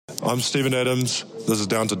I'm Steven Adams. This is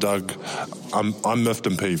Down to Doug. I'm miffed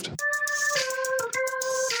and peeved.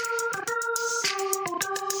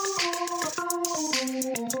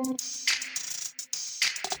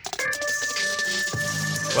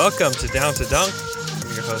 Welcome to Down to Dunk.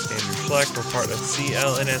 I'm your host, Andrew Schleck. We're part of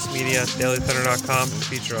CLNS Media, DailyThunder.com, and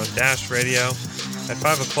feature on Dash Radio at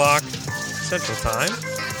 5 o'clock Central Time.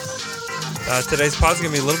 Today's pod is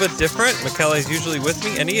going to be a little bit different. Michele's usually with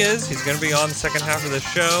me, and he is. He's going to be on the second half of the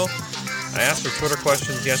show. I asked for Twitter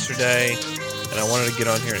questions yesterday, and I wanted to get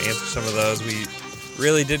on here and answer some of those. We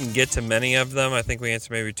really didn't get to many of them. I think we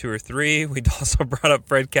answered maybe 2 or 3. We also brought up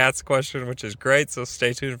Fred Katz's question, which is great, so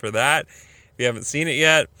stay tuned for that if you haven't seen it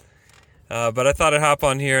yet. But I thought I'd hop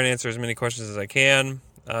on here and answer as many questions as I can.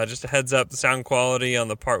 Just a heads up, the sound quality on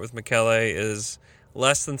the part with Michele is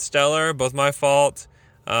less than stellar, both my fault.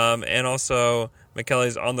 And also,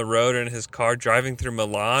 Michele's on the road in his car driving through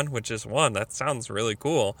Milan, which is that sounds really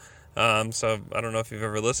cool. So I don't know if you've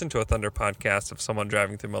ever listened to a Thunder podcast of someone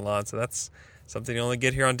driving through Milan. So that's something you only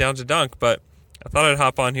get here on Down to Dunk. But I thought I'd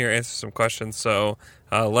hop on here and answer some questions. So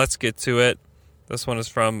let's get to it. This one is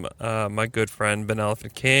from my good friend, Ben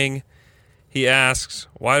Elephant King. He asks,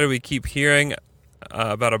 why do we keep hearing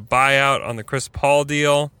about a buyout on the Chris Paul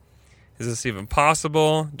deal? Is this even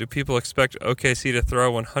possible? Do people expect OKC to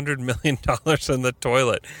throw $100 million in the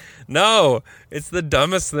toilet? No, it's the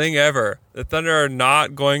dumbest thing ever. The Thunder are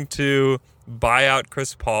not going to buy out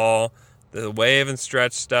Chris Paul. The wave and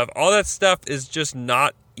stretch stuff, all that stuff is just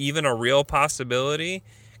not even a real possibility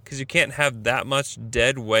because you can't have that much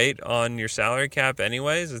dead weight on your salary cap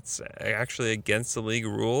anyways. It's actually against the league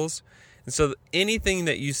rules. And so anything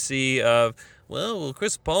that you see of, will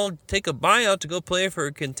Chris Paul take a buyout to go play for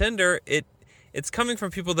a contender? It's coming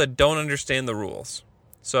from people that don't understand the rules.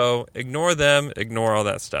 So ignore them, ignore all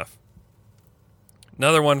that stuff.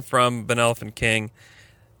 Another one from Ben Elephant King.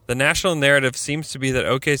 The national narrative seems to be that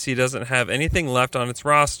OKC doesn't have anything left on its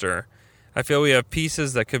roster. I feel we have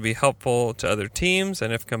pieces that could be helpful to other teams,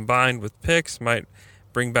 and if combined with picks, might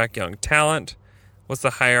bring back young talent. What's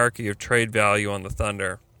the hierarchy of trade value on the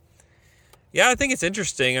Thunder? Yeah, I think it's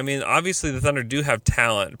interesting. I mean, obviously the Thunder do have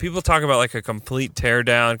talent. People talk about like a complete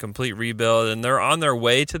teardown, complete rebuild, and they're on their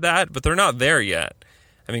way to that, but they're not there yet.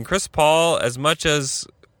 I mean, Chris Paul, as much as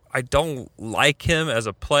I don't like him as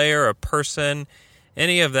a player, a person,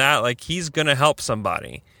 any of that, like he's going to help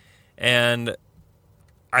somebody. And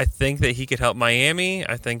I think that he could help Miami.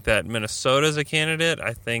 I think that Minnesota's a candidate.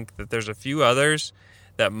 I think that there's a few others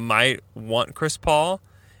that might want Chris Paul.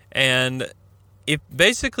 And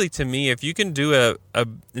basically, to me, if you can do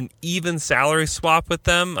an even salary swap with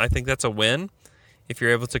them, I think that's a win. If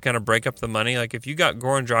you're able to kind of break up the money, like if you got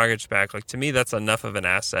Goran Dragic back, like to me, that's enough of an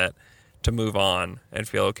asset to move on and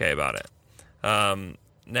feel okay about it.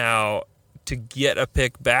 Now, to get a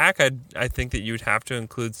pick back, I think that you'd have to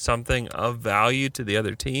include something of value to the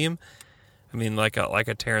other team. I mean, like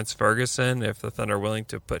a Terrence Ferguson, if the Thunder are willing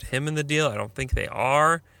to put him in the deal. I don't think they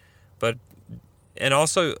are, and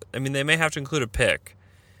also, I mean, they may have to include a pick.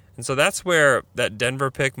 And so that's where that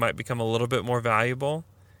Denver pick might become a little bit more valuable,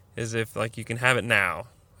 is if, like, you can have it now.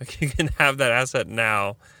 Like, you can have that asset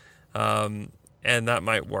now, and that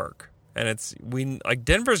might work. And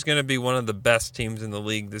Denver's going to be one of the best teams in the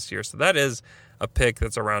league this year. So that is a pick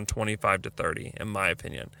that's around 25 to 30, in my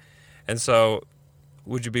opinion. And so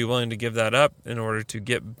would you be willing to give that up in order to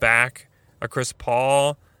get back a Chris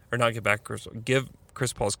Paul, or not get back give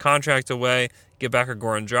Chris Paul's contract away, get back a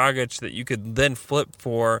Goran Dragic that you could then flip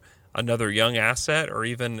for another young asset or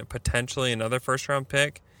even potentially another first-round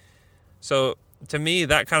pick? So to me,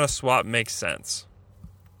 that kind of swap makes sense.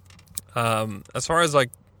 As far as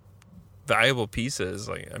like valuable pieces,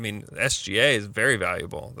 like I mean, SGA is very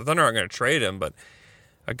valuable. The Thunder aren't going to trade him, but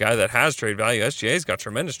a guy that has trade value, SGA's got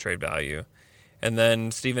tremendous trade value. And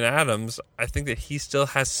then Steven Adams, I think that he still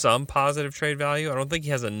has some positive trade value. I don't think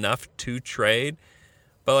he has enough to trade.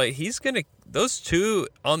 But like those two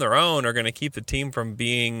on their own are gonna keep the team from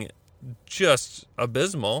being just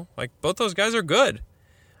abysmal. Like both those guys are good.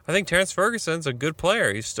 I think Terrence Ferguson's a good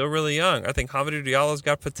player. He's still really young. I think Hamidou Diallo's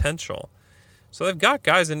got potential. So they've got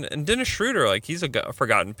guys, and Dennis Schroeder, like he's a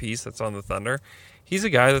forgotten piece that's on the Thunder. He's a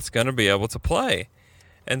guy that's gonna be able to play,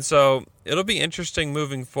 and so it'll be interesting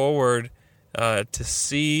moving forward to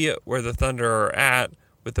see where the Thunder are at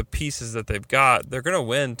with the pieces that they've got. They're going to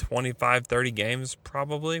win 25, 30 games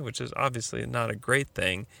probably, which is obviously not a great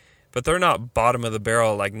thing, but they're not bottom of the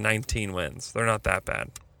barrel like 19 wins. They're not that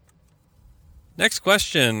bad. Next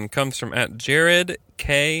question comes from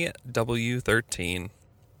 @JaredKW13.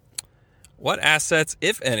 What assets,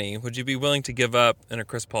 if any, would you be willing to give up in a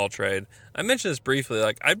Chris Paul trade? I mentioned this briefly.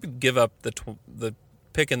 Like I'd give up the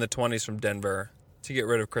pick in the 20s from Denver to get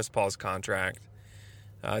rid of Chris Paul's contract.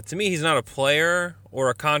 To me, he's not a player or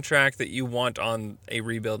a contract that you want on a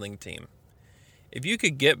rebuilding team. If you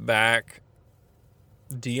could get back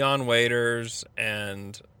Dion Waiters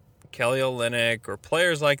and Kelly Olynyk or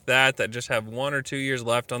players like that just have 1 or 2 years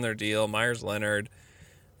left on their deal, Myers Leonard,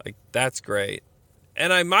 like that's great.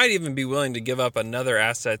 And I might even be willing to give up another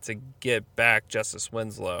asset to get back Justice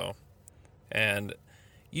Winslow. And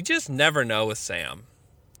you just never know with Sam.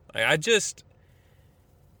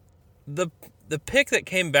 The pick that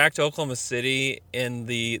came back to Oklahoma City in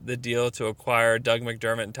the deal to acquire Doug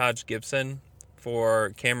McDermott and Taj Gibson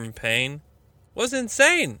for Cameron Payne was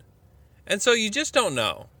insane. And so you just don't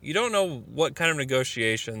know. You don't know what kind of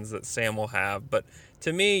negotiations that Sam will have. But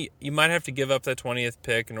to me, you might have to give up that 20th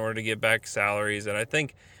pick in order to get back salaries. And I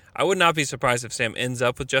think I would not be surprised if Sam ends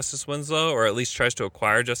up with Justice Winslow or at least tries to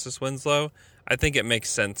acquire Justice Winslow. I think it makes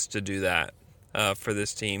sense to do that for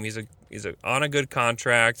this team. He's on a good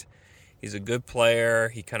contract. He's a good player.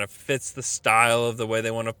 He kind of fits the style of the way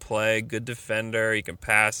they want to play. Good defender. He can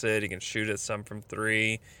pass it. He can shoot it some from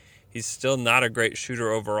three. He's still not a great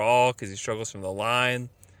shooter overall because he struggles from the line.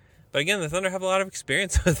 But again, the Thunder have a lot of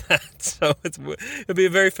experience with that. So it'll be a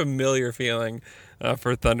very familiar feeling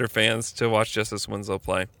for Thunder fans to watch Justice Winslow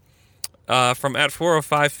play. From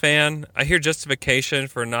 @405fan, I hear justification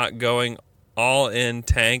for not going all in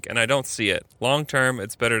tank, and I don't see it. Long term,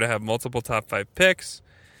 it's better to have multiple top 5 picks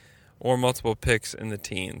or multiple picks in the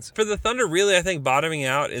teens. For the Thunder, really, I think bottoming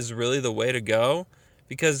out is really the way to go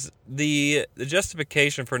because the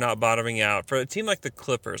justification for not bottoming out, for a team like the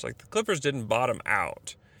Clippers didn't bottom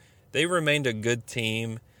out. They remained a good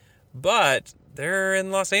team, but they're in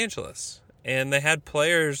Los Angeles, and they had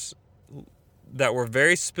players that were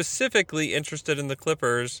very specifically interested in the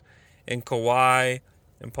Clippers in Kawhi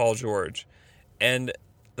and Paul George. And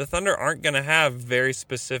the Thunder aren't going to have very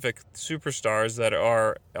specific superstars that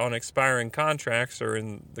are on expiring contracts or,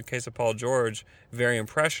 in the case of Paul George, very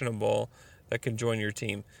impressionable that can join your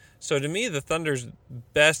team. So to me, the Thunder's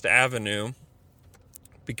best avenue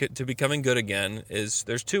to becoming good again is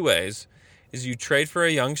there's 2 ways. Is you trade for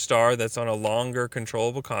a young star that's on a longer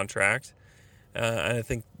controllable contract. And I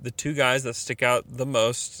think the 2 guys that stick out the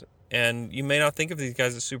most, and you may not think of these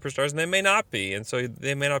guys as superstars, and they may not be, and so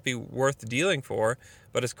they may not be worth dealing for,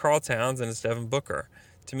 but it's Karl Towns and it's Devin Booker.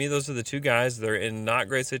 To me, those are the 2 guys that are in not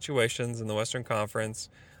great situations in the Western Conference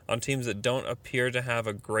on teams that don't appear to have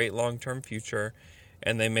a great long-term future,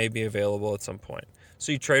 and they may be available at some point.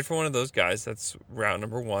 So you trade for one of those guys. That's route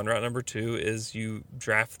number 1. Route number 2 is you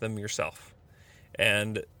draft them yourself.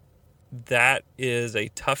 And that is a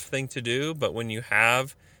tough thing to do, but when you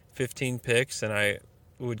have 15 picks, and I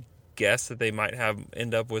would guess that they might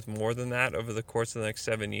end up with more than that over the course of the next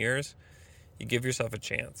 7 years, you give yourself a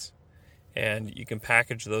chance. And you can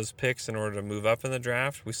package those picks in order to move up in the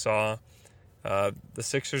draft. We saw the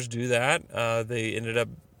Sixers do that. They ended up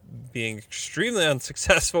being extremely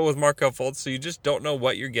unsuccessful with Markelle Fultz, so you just don't know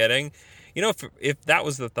what you're getting. You know, if that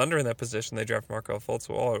was the Thunder in that position, they draft Markelle Fultz,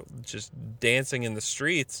 all just dancing in the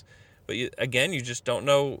streets. But you just don't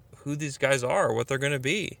know who these guys are or what they're going to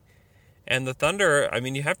be. And the Thunder, I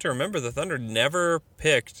mean, you have to remember the Thunder never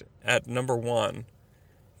picked at number 1,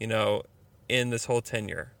 in this whole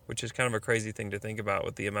tenure, which is kind of a crazy thing to think about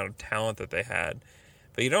with the amount of talent that they had.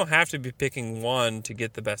 But you don't have to be picking 1 to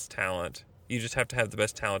get the best talent. You just have to have the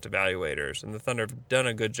best talent evaluators. And the Thunder have done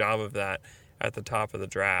a good job of that at the top of the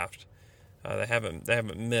draft. They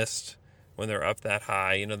haven't missed when they're up that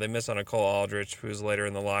high. They missed on a Cole Aldrich, who was later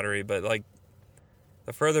in the lottery. But,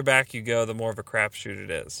 the further back you go, the more of a crapshoot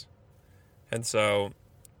it is. And so,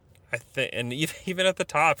 I think, and even at the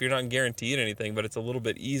top, you're not guaranteed anything, but it's a little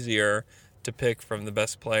bit easier to pick from the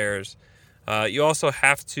best players. You also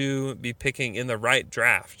have to be picking in the right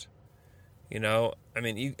draft.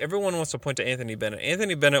 Everyone wants to point to Anthony Bennett.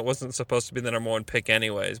 Anthony Bennett wasn't supposed to be the number 1 pick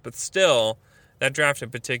anyways, but still, that draft in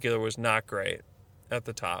particular was not great at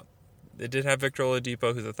the top. They did have Victor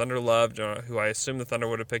Oladipo, who the Thunder loved, who I assume the Thunder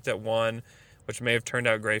would have picked at 1, which may have turned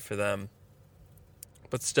out great for them.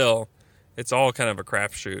 But still, it's all kind of a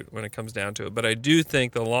crapshoot when it comes down to it. But I do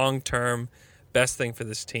think the long-term best thing for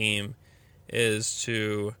this team is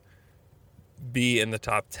to be in the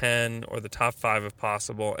top 10 or the top 5 if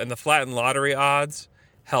possible. And the flattened lottery odds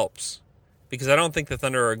helps because I don't think the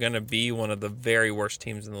Thunder are going to be one of the very worst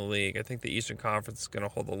teams in the league. I think the Eastern Conference is going to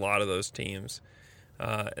hold a lot of those teams.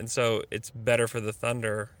 And so it's better for the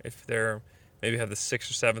Thunder if they're maybe have the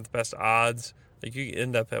 6th or 7th best odds. You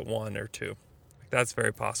end up at 1 or 2. That's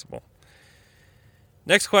very possible.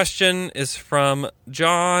 Next question is from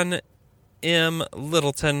John M.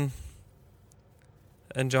 Littleton.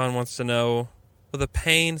 And John wants to know, will the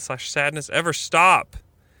pain/sadness ever stop?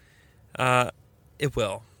 It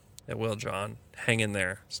will. It will, John. Hang in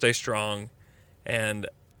there. Stay strong. And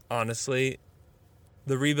honestly,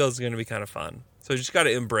 the rebuild is going to be kind of fun. So you just got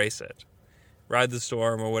to embrace it. Ride the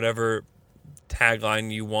storm, or whatever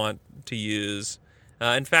tagline you want to use.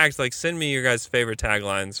 In fact, send me your guys' favorite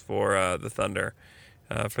taglines for the Thunder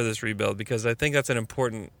for this rebuild, because I think that's an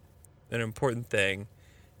important thing,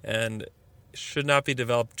 and should not be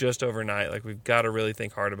developed just overnight. We've got to really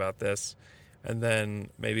think hard about this, and then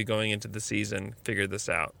maybe going into the season, figure this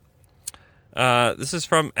out. This is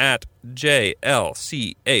from @JLCH_.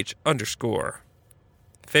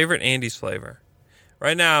 Favorite Andy's flavor.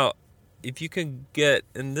 Right now, if you can get,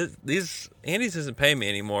 and these Andy's isn't paying me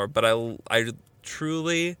anymore, but I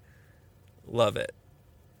truly love it.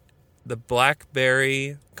 The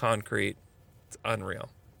blackberry concrete, it's unreal.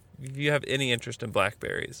 If you have any interest in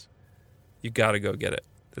blackberries, you got to go get it.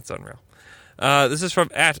 It's unreal. This is from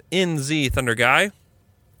 @NZThunderGuy.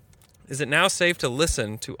 Is it now safe to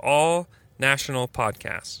listen to all national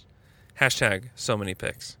podcasts?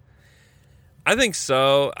 #SoManyPicks. I think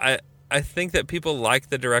so. I think that people like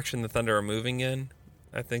the direction the Thunder are moving in.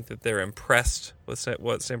 I think that they're impressed with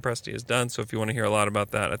what Sam Presti has done. So if you want to hear a lot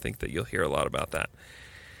about that, I think that you'll hear a lot about that.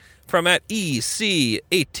 From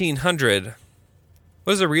 @EC1800.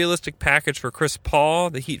 What is a realistic package for Chris Paul?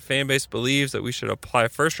 The Heat fan base believes that we should apply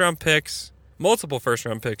multiple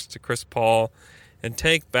first-round picks to Chris Paul, and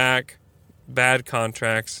take back bad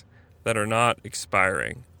contracts that are not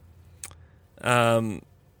expiring. I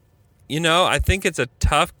think it's a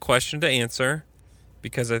tough question to answer,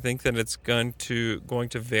 because I think that it's going to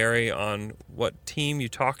vary on what team you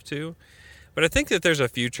talk to. But I think that there's a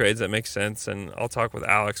few trades that make sense, and I'll talk with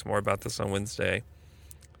Alex more about this on Wednesday.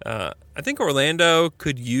 I think Orlando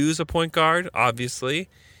could use a point guard, obviously,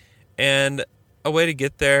 and a way to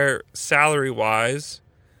get there salary-wise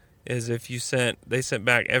is if they sent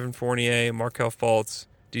back Evan Fournier, Markelle Fultz,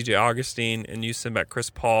 DJ Augustine, and you send back Chris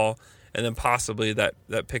Paul, and then possibly that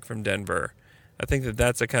pick from Denver. I think that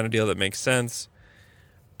that's a kind of deal that makes sense.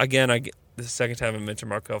 Again, this is the second time I mentioned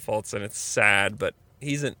Markelle Fultz, and it's sad, but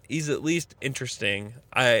he's at least interesting.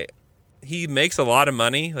 He makes a lot of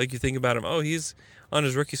money. You think about him, he's on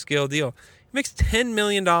his rookie scale deal. He makes $10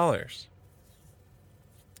 million. But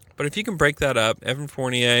if you can break that up, Evan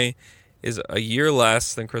Fournier is a year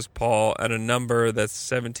less than Chris Paul at a number that's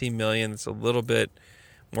 $17 million. It's a little bit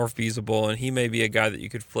more feasible, and he may be a guy that you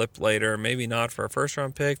could flip later, maybe not for a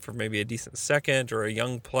first-round pick, for maybe a decent second or a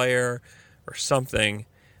young player or something.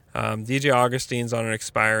 DJ Augustine's on an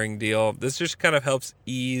expiring deal. This just kind of helps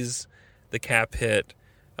ease the cap hit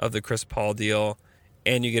of the Chris Paul deal,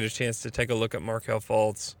 and you get a chance to take a look at Markelle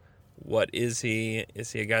Fultz. What is he?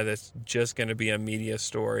 Is he a guy that's just going to be a media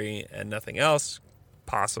story and nothing else?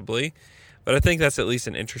 Possibly. But I think that's at least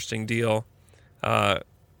an interesting deal.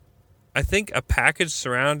 I think a package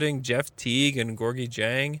surrounding Jeff Teague and Gorgui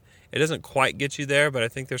Dieng, it doesn't quite get you there, but I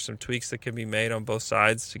think there's some tweaks that can be made on both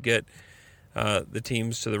sides to get the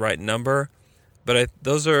teams to the right number. But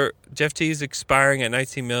Jeff Teague's expiring at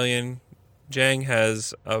 $19 million. Dieng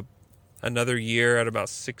has another year at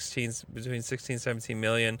about between 16 and 17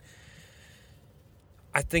 million.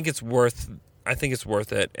 I think it's worth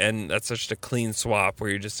it, and that's such a clean swap where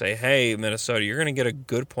you just say, hey, Minnesota, you're going to get a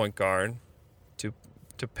good point guard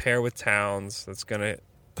to pair with Towns that's going to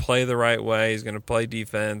play the right way. He's going to play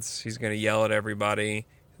defense. He's going to yell at everybody.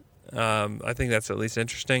 I think that's at least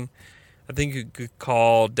interesting. I think you could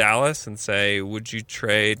call Dallas and say, would you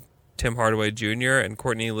trade Tim Hardaway Jr. and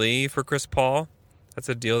Courtney Lee for Chris Paul? That's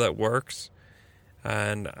a deal that works.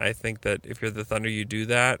 And I think that if you're the Thunder, you do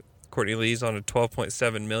that. Courtney Lee's on a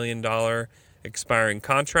 $12.7 million expiring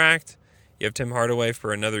contract. You have Tim Hardaway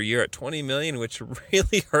for another year at $20 million, which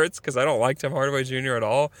really hurts because I don't like Tim Hardaway Jr. at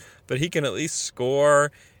all. But he can at least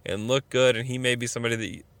score and look good, and he may be somebody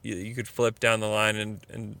that you could flip down the line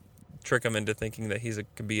and trick him into thinking that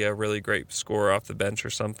could be a really great scorer off the bench or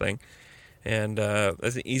something. And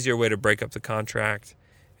that's an easier way to break up the contract.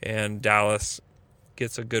 And Dallas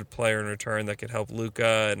gets a good player in return that could help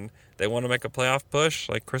Luka, and they want to make a playoff push.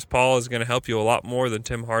 Chris Paul is going to help you a lot more than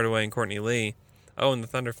Tim Hardaway and Courtney Lee. Oh, and the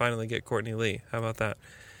Thunder finally get Courtney Lee. How about that?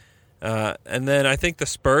 And then I think the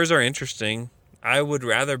Spurs are interesting. I would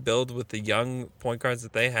rather build with the young point guards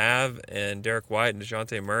that they have and Derek White and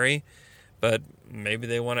DeJounte Murray, but maybe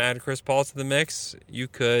they want to add Chris Paul to the mix. You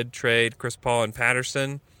could trade Chris Paul and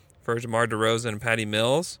Patterson for DeMar DeRozan and Patty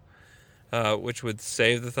Mills, which would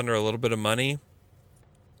save the Thunder a little bit of money.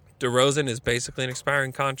 DeRozan is basically an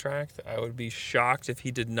expiring contract. I would be shocked if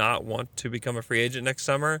he did not want to become a free agent next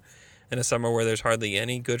summer, in a summer where there's hardly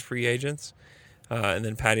any good free agents. And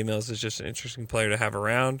then Patty Mills is just an interesting player to have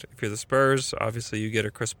around. If you're the Spurs, obviously you get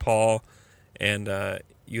a Chris Paul, and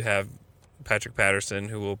you have Patrick Patterson,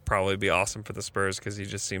 who will probably be awesome for the Spurs because he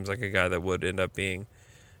just seems like a guy that would end up being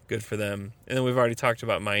good for them. And then we've already talked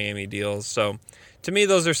about Miami deals. So to me,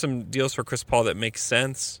 those are some deals for Chris Paul that make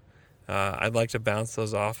sense. I'd like to bounce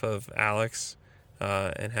those off of Alex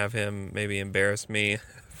and have him maybe embarrass me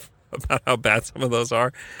about how bad some of those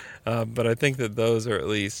are. But I think that those are at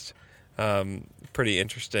least pretty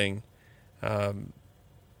interesting.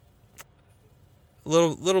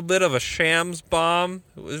 Little bit of a Shams bomb.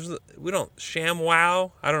 We don't Sham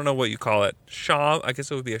Wow. I don't know what you call it. Sham. I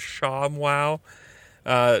guess it would be a Sham Wow.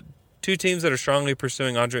 Two teams that are strongly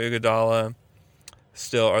pursuing Andre Iguodala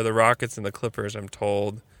still are the Rockets and the Clippers. I'm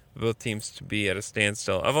told both teams to be at a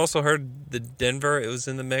standstill. I've also heard the Denver. It was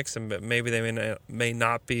in the mix, and maybe they may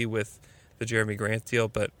not be with the Jeremy Grant deal,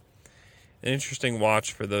 but an interesting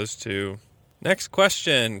watch for those two. Next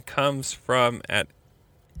question comes from at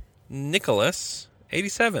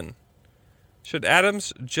Nicholas87. Should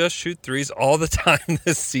Adams just shoot threes all the time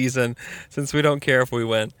this season since we don't care if we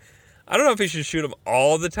win? I don't know if he should shoot them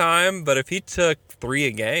all the time, but if he took 3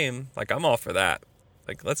 a game, like, I'm all for that.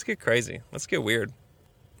 Like, let's get crazy. Let's get weird.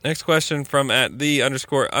 Next question from at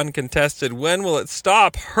 @the_uncontested. When will it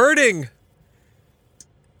stop hurting?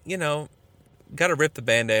 You know, got to rip the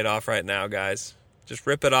Band-Aid off right now, guys. Just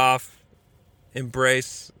rip it off.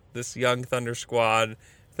 Embrace this young Thunder squad.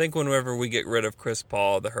 I think whenever we get rid of Chris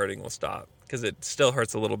Paul, the hurting will stop. Because it still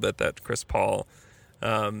hurts a little bit that Chris Paul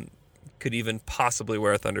could even possibly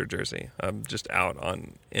wear a Thunder jersey. I'm just out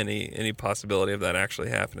on any possibility of that actually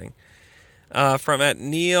happening. From at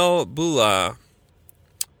Neil Bula.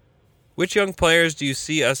 Which young players do you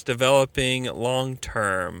see us developing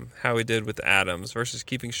long-term, how we did with Adams, versus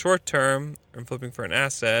keeping short-term and flipping for an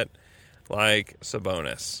asset like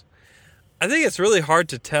Sabonis? I think it's really hard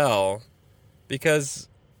to tell because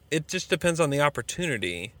it just depends on the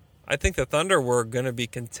opportunity. I think the Thunder were going to be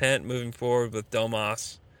content moving forward with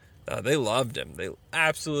Domas. They loved him. They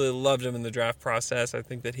absolutely loved him in the draft process. I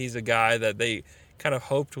think that he's a guy that they kind of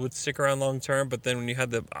hoped would stick around long-term, but then when you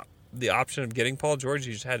had the option of getting Paul George,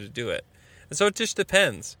 you just had to do it. And so it just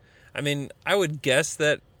depends. I mean, I would guess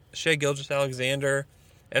that Shai Gilgeous-Alexander,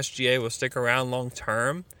 SGA, will stick around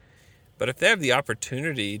long-term. But if they have the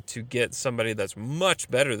opportunity to get somebody that's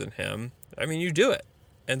much better than him, I mean, you do it.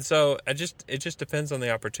 And so it just depends on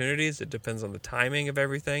the opportunities. It depends on the timing of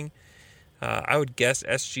everything. I would guess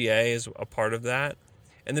SGA is a part of that.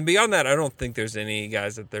 And then beyond that, I don't think there's any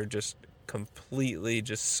guys that they're just completely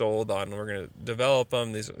just sold on. We're going to develop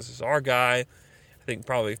them. This is our guy. I think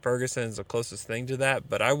probably Ferguson is the closest thing to that,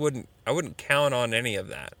 but I wouldn't count on any of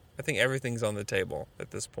that. I think everything's on the table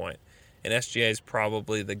at this point. And SGA is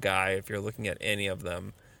probably the guy, if you're looking at any of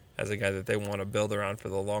them, as a guy that they want to build around for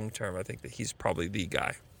the long term. I think that he's probably the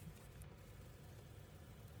guy.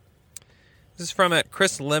 This is from at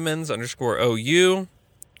 @ChrisLemons_OU.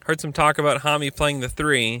 Heard some talk about Hami playing the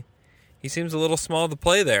 3. He seems a little small to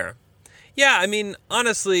play there. Yeah, I mean,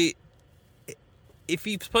 honestly, if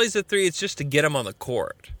he plays the 3, it's just to get him on the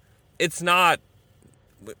court. It's not...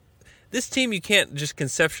 This team, you can't just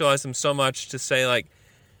conceptualize him so much to say, like,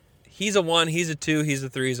 he's a 1, he's a 2, he's a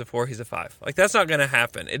 3, he's a 4, he's a 5. Like, that's not going to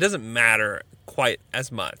happen. It doesn't matter quite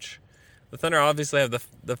as much. The Thunder obviously have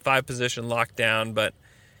the 5 position locked down, but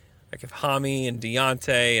like if Hami and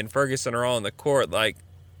Dejounte and Ferguson are all on the court, like,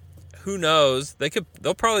 who knows?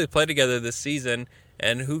 They'll probably play together this season,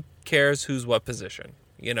 and who cares who's what position,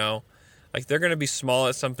 you know? Like, they're going to be small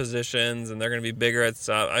at some positions, and they're going to be bigger at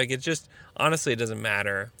some. Like, it just, honestly, it doesn't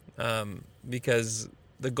matter because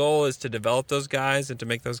the goal is to develop those guys and to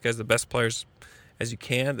make those guys the best players as you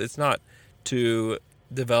can. It's not to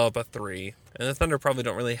develop a 3. And the Thunder probably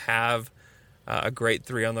don't really have a great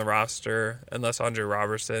 3 on the roster unless Andre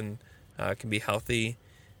Robertson can be healthy.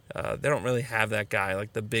 They don't really have that guy,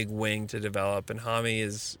 like the big wing to develop. And Hami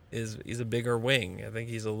is a bigger wing. I think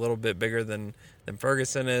he's a little bit bigger than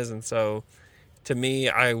Ferguson is. And so, to me,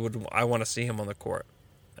 I want to see him on the court.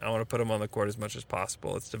 I want to put him on the court as much as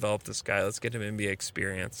possible. Let's develop this guy. Let's get him NBA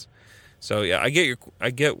experience. So yeah, I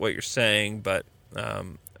get what you're saying, but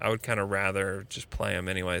I would kind of rather just play him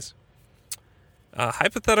anyways.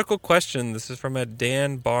 Hypothetical question. This is from a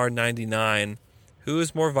Dan Bar 99. Who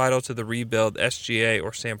is more vital to the rebuild, SGA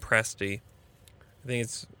or Sam Presti? I think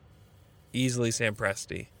it's easily Sam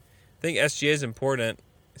Presti. I think SGA is important,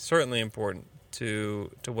 certainly important to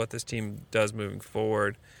what this team does moving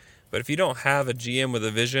forward. But if you don't have a GM with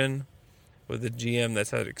a vision, with a GM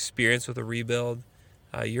that's had experience with a rebuild,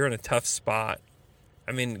 you're in a tough spot.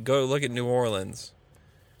 I mean, go look at New Orleans.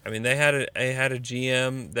 I mean, they had a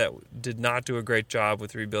GM that did not do a great job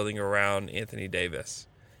with rebuilding around Anthony Davis.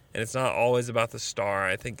 And it's not always about the star.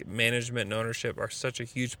 I think management and ownership are such a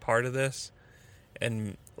huge part of this,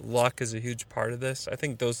 and luck is a huge part of this. I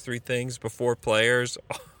think those three things before players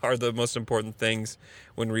are the most important things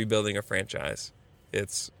when rebuilding a franchise.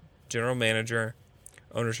 It's general manager,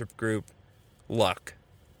 ownership group, luck.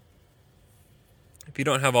 If you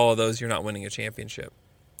don't have all of those, you're not winning a championship.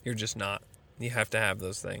 You're just not. You have to have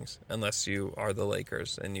those things, unless you are the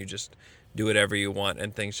Lakers and you just do whatever you want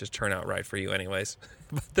and things just turn out right for you anyways.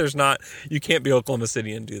 But you can't be Oklahoma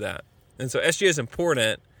City and do that. And so SGA is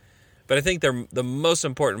important, but I think the most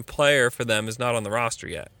important player for them is not on the roster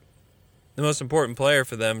yet. The most important player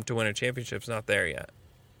for them to win a championship is not there yet,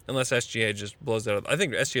 unless SGA just blows it up. I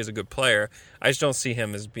think SGA is a good player. I just don't see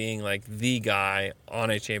him as being like the guy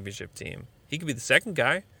on a championship team. He could be the second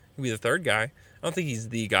guy. He could be the third guy. I don't think he's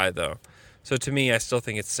the guy, though. So to me, I still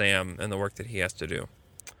think it's Sam and the work that he has to do.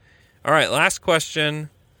 All right, last question.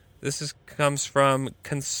 This comes from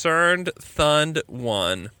Concerned Thund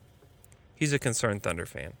 1. He's a Concerned Thunder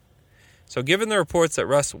fan. So given the reports that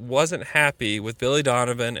Russ wasn't happy with Billy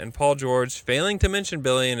Donovan and Paul George failing to mention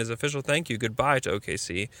Billy in his official thank you goodbye to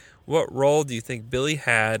OKC, what role do you think Billy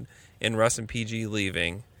had in Russ and PG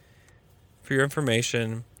leaving? For your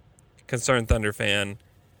information, Concerned Thunder fan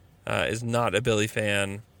is not a Billy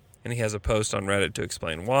fan, and he has a post on Reddit to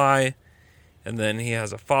explain why. And then he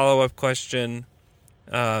has a follow-up question.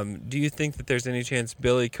 Do you think that there's any chance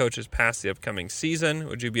Billy coaches past the upcoming season?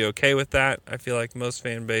 Would you be okay with that? I feel like most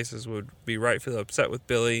fan bases would be rightfully upset with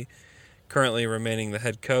Billy currently remaining the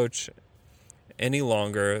head coach any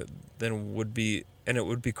longer than would be, and it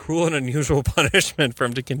would be cruel and unusual punishment for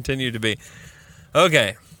him to continue to be.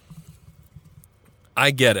 Okay.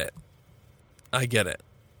 I get it.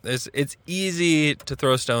 It's easy to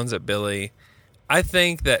throw stones at Billy. I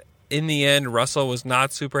think that in the end, Russell was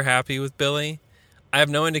not super happy with Billy. I have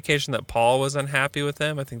no indication that Paul was unhappy with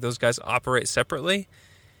him. I think those guys operate separately.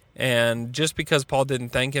 And just because Paul didn't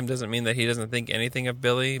thank him doesn't mean that he doesn't think anything of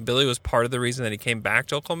Billy. Billy was part of the reason that he came back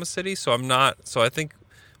to Oklahoma City. So I think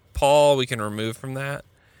Paul we can remove from that.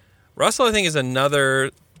 Russell, I think, is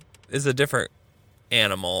a different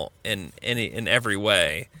animal in every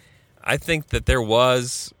way. I think that there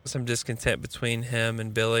was some discontent between him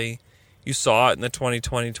and Billy. You saw it in the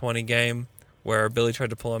 2020 game where Billy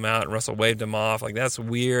tried to pull him out and Russell waved him off. Like, that's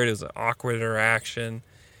weird. It was an awkward interaction.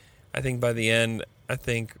 I think by the end,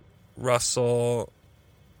 Russell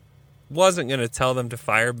wasn't going to tell them to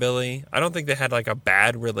fire Billy. I don't think they had like a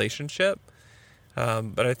bad relationship.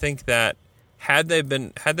 But I think that had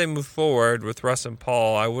they moved forward with Russ and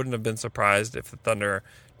Paul, I wouldn't have been surprised if the Thunder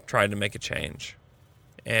tried to make a change.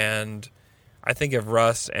 And I think if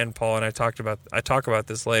Russ and Paul, and I talk about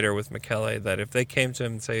this later with Michele, that if they came to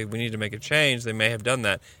him and say, we need to make a change, they may have done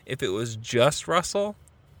that. If it was just Russell,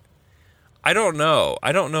 I don't know.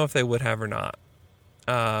 I don't know if they would have or not.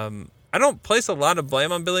 I don't place a lot of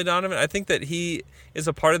blame on Billy Donovan. I think that he is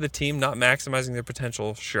a part of the team not maximizing their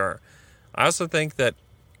potential, sure. I also think that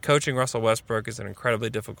coaching Russell Westbrook is an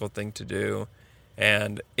incredibly difficult thing to do.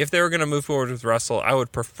 And if they were going to move forward with Russell, I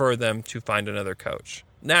would prefer them to find another coach.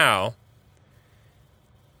 Now,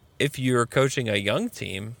 if you're coaching a young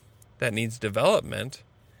team that needs development,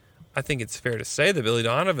 I think it's fair to say that Billy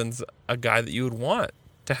Donovan's a guy that you would want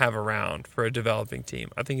to have around for a developing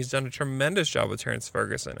team. I think he's done a tremendous job with Terrence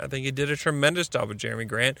Ferguson. I think he did a tremendous job with Jeremy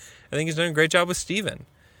Grant. I think he's done a great job with Steven.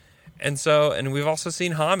 And we've also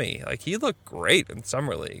seen Hami. Like, he looked great in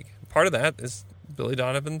Summer League. Part of that is Billy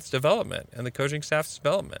Donovan's development and the coaching staff's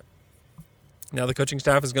development. Now, the coaching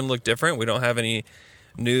staff is going to look different. We don't have any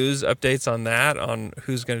news updates on that, on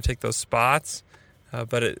who's going to take those spots.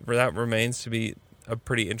 But that remains to be a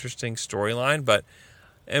pretty interesting storyline.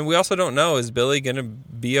 And we also don't know, is Billy going to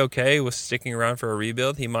be okay with sticking around for a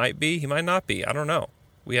rebuild? He might be. He might not be. I don't know.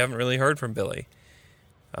 We haven't really heard from Billy.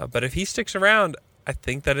 But if he sticks around, I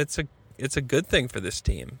think that it's a good thing for this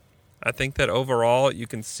team. I think that overall you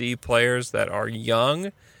can see players that are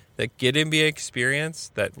young, that get NBA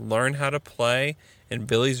experience, that learn how to play, and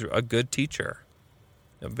Billy's a good teacher.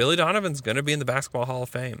 Now, Billy Donovan's going to be in the Basketball Hall of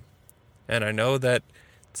Fame. And I know that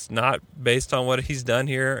it's not based on what he's done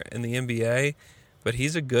here in the NBA, but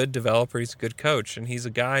he's a good developer, he's a good coach, and he's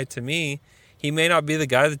a guy, to me, he may not be the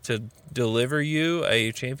guy to deliver you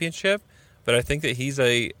a championship, but I think that he's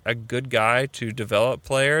a good guy to develop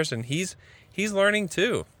players, and he's learning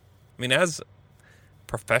too. I mean, as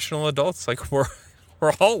professional adults, like we're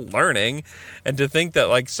all learning, and to think that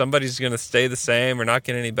like somebody's going to stay the same or not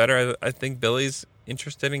get any better, I think Billy's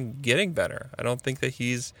interested in getting better. I don't think that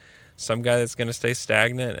he's some guy that's going to stay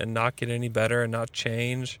stagnant and not get any better and not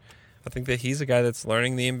change. I think that he's a guy that's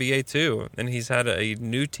learning the NBA too. And he's had a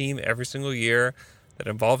new team every single year that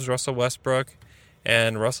involves Russell Westbrook.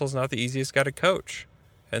 And Russell's not the easiest guy to coach.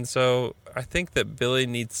 And so I think that Billy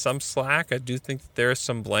needs some slack. I do think that there is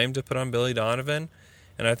some blame to put on Billy Donovan.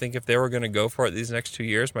 And I think if they were going to go for it these next 2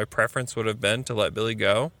 years, my preference would have been to let Billy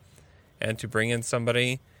go and to bring in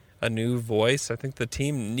somebody, a new voice. I think the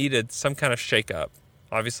team needed some kind of shakeup.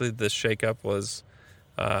 Obviously, this shakeup was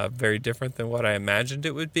very different than what I imagined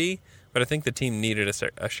it would be, but I think the team needed a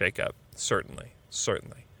shakeup, certainly.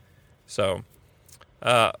 So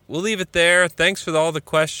we'll leave it there. Thanks for all the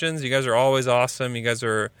questions. You guys are always awesome. You guys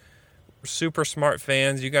are super smart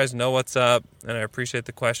fans. You guys know what's up, and I appreciate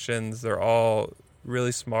the questions. They're all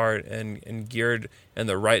really smart and geared in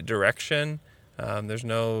the right direction. There's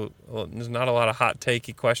not a lot of hot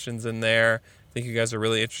takey questions in there. I think you guys are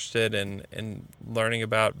really interested in learning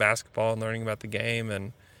about basketball and learning about the game,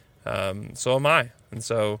 and so am I. And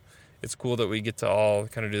so it's cool that we get to all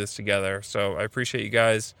kind of do this together. So I appreciate you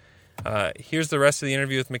guys. Here's the rest of the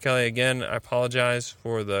interview with Michele. Again, I apologize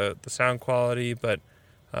for the sound quality, but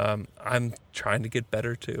I'm trying to get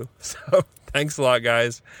better too. So thanks a lot,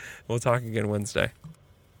 guys. We'll talk again Wednesday.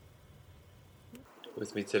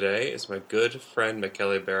 With me today is my good friend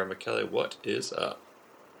Michele Berra. Michele, what is up?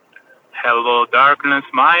 Hello, darkness,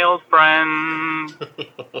 my old friend.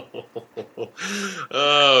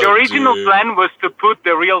 The original plan was to put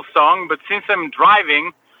the real song, but since I'm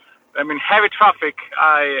driving, I'm in heavy traffic,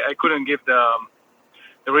 I couldn't give the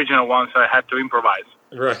original one, so I had to improvise.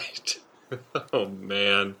 Right. Oh,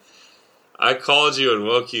 man. I called you and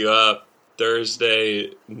woke you up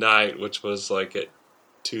Thursday night, which was like at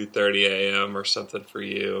 2:30 a.m. or something for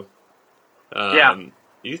you. Yeah.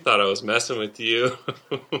 You thought I was messing with you.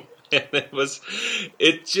 And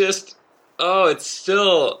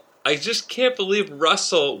I just can't believe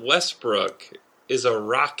Russell Westbrook is a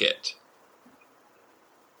rocket.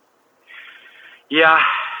 Yeah,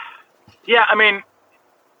 I mean,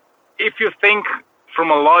 if you think from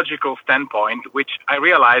a logical standpoint, which I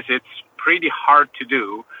realize it's pretty hard to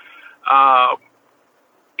do,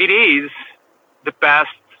 it is the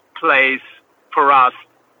best place for us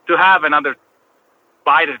to have another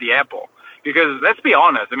bite of the apple. Because let's be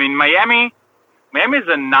honest, I mean, Miami is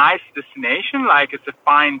a nice destination, like it's a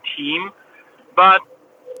fine team, but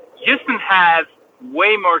Houston has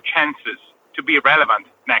way more chances to be relevant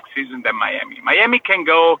next season than Miami. Miami can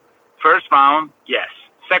go first round, yes.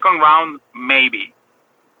 Second round, maybe.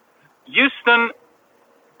 Houston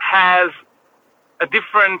has a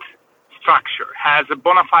different structure, has a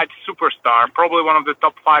bona fide superstar, probably one of the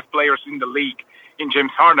top 5 players in the league in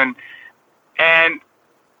James Harden, and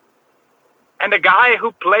a guy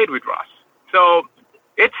who played with Russ. So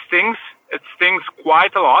it stings. It stings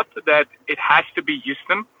quite a lot that it has to be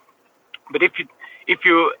Houston. But if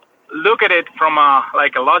you look at it from a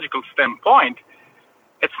logical standpoint,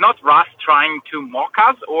 it's not Russ trying to mock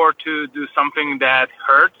us or to do something that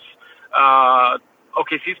hurts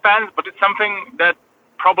OKC's fans, but it's something that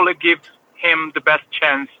probably gives him the best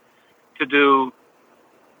chance to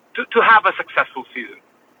have a successful season.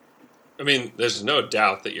 I mean, there's no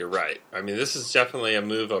doubt that you're right. I mean, this is definitely a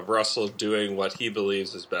move of Russell doing what he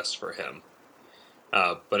believes is best for him.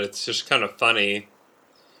 But it's just kind of funny.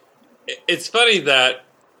 It's funny that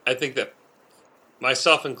I think that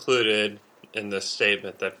myself included in this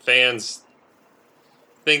statement, that fans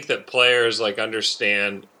think that players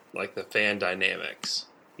understand the fan dynamics,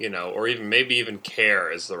 or maybe even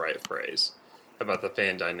care is the right phrase about the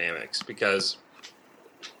fan dynamics, because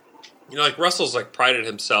Russell's prided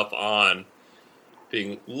himself on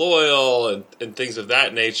being loyal and things of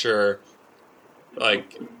that nature. The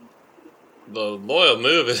loyal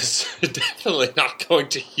move is definitely not going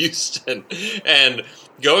to Houston, and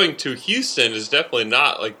going to Houston is definitely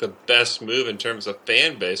not the best move in terms of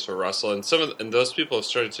fan base for Russell. And those people have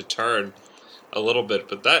started to turn a little bit,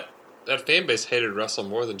 but that fan base hated Russell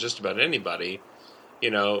more than just about anybody.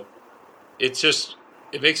 It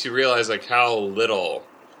makes you realize how little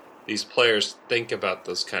these players think about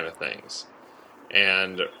those kind of things.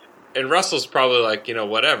 And Russell's probably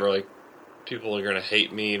whatever, people are going to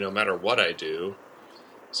hate me no matter what I do,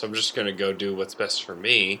 so I'm just going to go do what's best for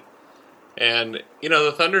me. And,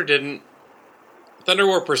 the Thunder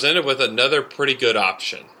were presented with another pretty good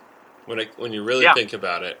option when you really think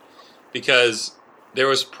about it, because there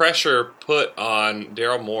was pressure put on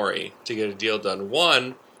Daryl Morey to get a deal done.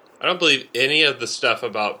 One, I don't believe any of the stuff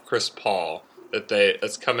about Chris Paul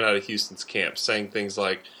that's coming out of Houston's camp, saying things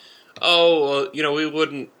like, "Oh,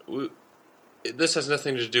 well, this has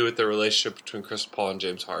nothing to do with the relationship between Chris Paul and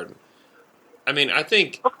James Harden." I mean, I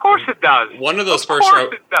think Of course it does. one of those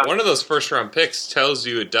first round picks tells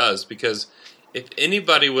you it does, because if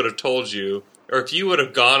anybody would have told you, or if you would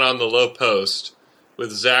have gone on the low post with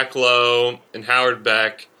Zach Lowe and Howard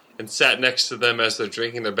Beck and sat next to them as they're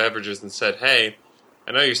drinking their beverages and said, "Hey,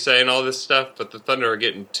 I know you're saying all this stuff, but the Thunder are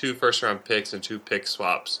getting 2 first-round picks and 2 pick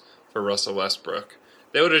swaps for Russell Westbrook,"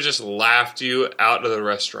 they would have just laughed you out of the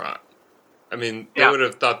restaurant. I mean, they would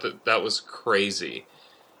have thought that was crazy.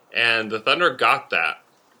 And the Thunder got that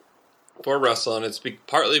for Russell, and it's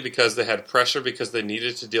partly because they had pressure because they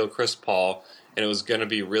needed to deal Chris Paul, and it was going to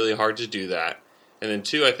be really hard to do that. And then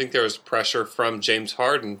 2, I think there was pressure from James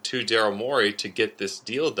Harden to Daryl Morey to get this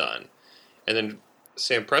deal done. And then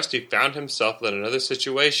Sam Presti found himself in another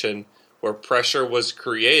situation where pressure was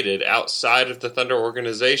created outside of the Thunder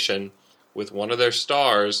organization with one of their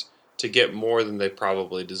stars to get more than they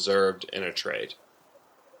probably deserved in a trade.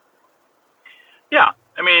 Yeah,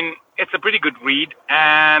 I mean, it's a pretty good read,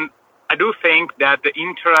 and I do think that the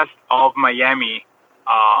interest of Miami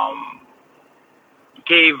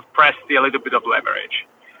gave Presti a little bit of leverage.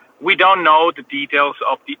 We don't know the details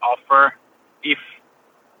of the offer if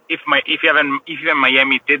even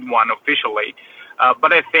Miami did one officially,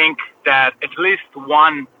 but I think that at least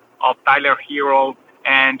one of Tyler Hero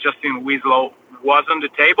and Justin Winslow was on the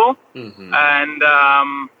table, and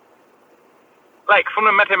from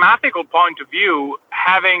a mathematical point of view,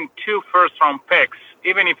 having 2 first-round picks,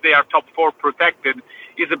 even if they are top 4 protected,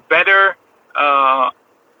 is a better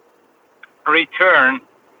return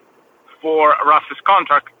for Russ's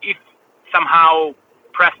contract if somehow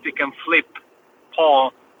Presti can flip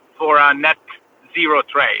Paul for a net zero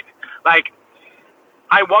trade. I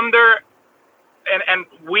wonder, and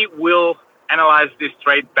we will analyze this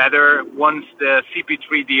trade better once the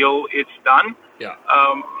CP3 deal is done. Yeah.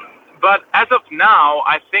 But as of now,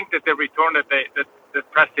 I think that the return that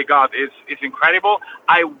Presti got is incredible.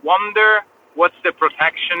 I wonder what's the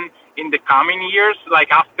protection in the coming years,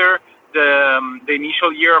 after the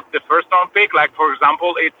initial year of the first round pick. For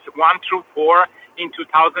example, it's 1 through 4 in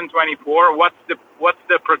 2024. What's the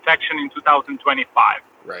protection in 2025?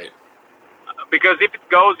 Right. Because if it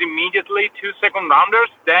goes immediately to second rounders,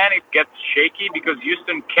 then it gets shaky because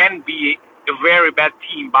Houston can be a very bad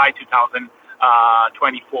team by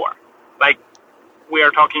 2024. We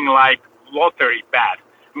are talking lottery bad.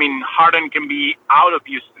 I mean, Harden can be out of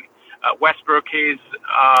Houston. Westbrook is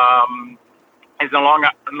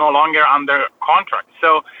no longer under contract.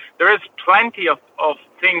 So there is plenty of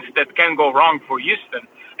things that can go wrong for Houston.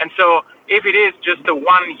 And so if it is just a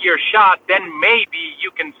 1-year shot, then maybe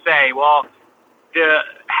you can say, well,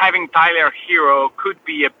 having Tyler Hero could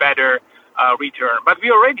be a better return. But we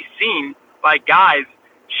already seen guys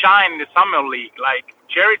shine in the summer league.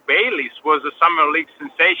 Jared Bayless was a summer league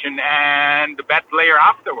sensation and the best player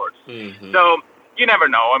afterwards. So you never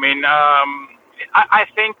know. I mean, I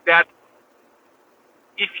think that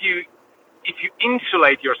if you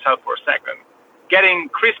insulate yourself for a second, getting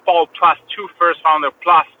Chris Paul plus 2 first-rounder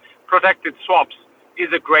plus protected swaps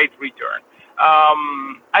is a great return.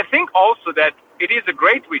 I think also that it is a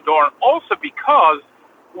great return also because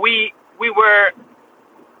we were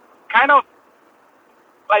kind of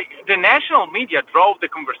the national media drove the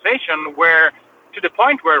conversation to the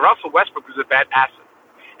point where Russell Westbrook is a bad asset.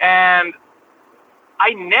 And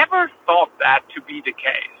I never thought that to be the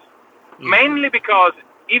case. Mainly because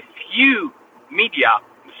if you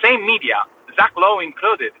same media, Zach Lowe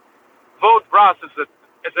included, vote Russ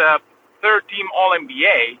as a third-team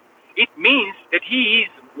All-NBA, it means that he is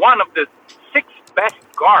one of the 6 best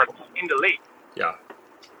guards in the league. Yeah.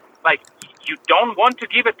 You don't want to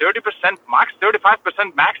give a 30% max,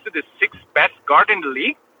 35% max to the 6th best guard in the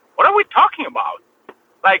league? What are we talking about?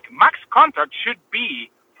 Max contract should be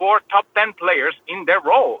for top 10 players in their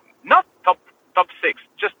role, not top 6,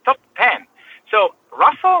 just top 10. So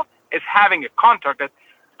Russell is having a contract that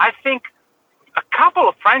I think a couple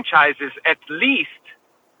of franchises at least,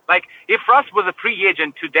 if Russ was a free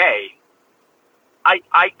agent today, I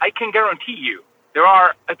can guarantee you there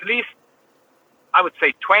are at least, I would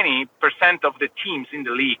say, 20% of the teams in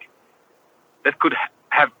the league that could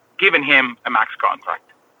have given him a max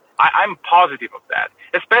contract. I'm positive of that,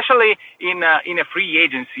 especially in a free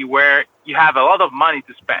agency where you have a lot of money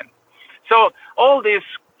to spend. So all this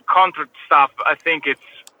contract stuff, I think it's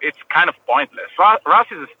kind of pointless. Russ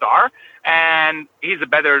is a star, and he's a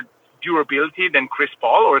better durability than Chris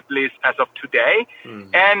Paul, or at least as of today,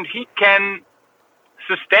 and he can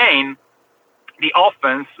sustain the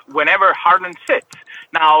offense whenever Harden sits.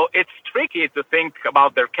 Now, it's tricky to think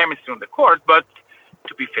about their chemistry on the court, but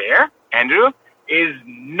to be fair, Andrew, is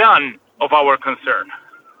none of our concern.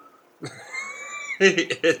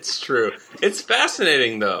 It's true. It's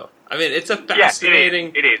fascinating, though. I mean, it's a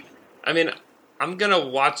fascinating... Yes, it is. I mean, I'm going to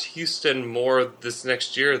watch Houston more this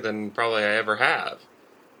next year than probably I ever have.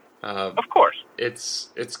 Of course. It's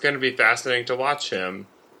going to be fascinating to watch him.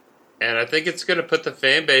 And I think it's going to put the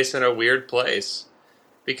fan base in a weird place.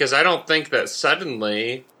 Because I don't think that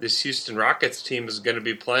suddenly this Houston Rockets team is going to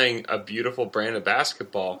be playing a beautiful brand of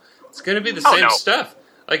basketball. It's going to be the same stuff.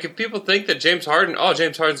 Like, if people think that James Harden's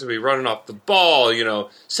going to be running off the ball,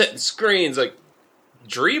 setting screens, like,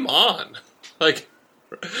 dream on. Like,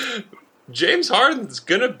 James Harden's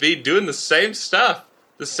going to be doing the same stuff,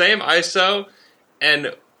 the same ISO,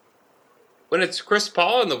 and when it's Chris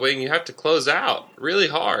Paul in the wing, you have to close out really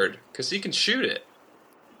hard because he can shoot it.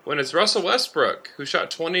 When it's Russell Westbrook, who shot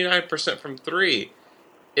 29% from three,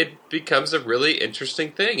 it becomes a really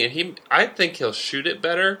interesting thing. And I think he'll shoot it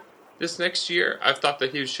better this next year. I've thought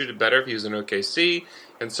that he would shoot it better if he was in OKC,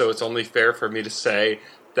 and so it's only fair for me to say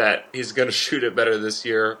that he's going to shoot it better this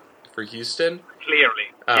year for Houston. Clearly,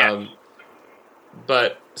 yes.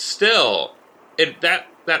 But still, that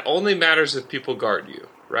only matters if people guard you,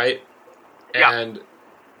 right? Yeah. And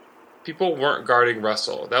people weren't guarding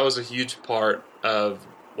Russell. That was a huge part of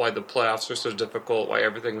why the playoffs were so difficult, why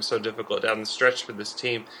everything was so difficult down the stretch for this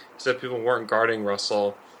team, is that people weren't guarding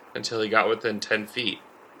Russell until he got within 10 feet.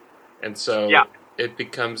 And so it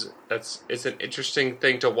becomes, it's an interesting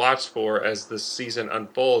thing to watch for as the season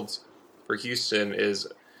unfolds for Houston is,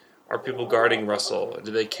 are people guarding Russell?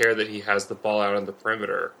 Do they care that he has the ball out on the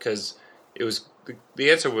perimeter? Because the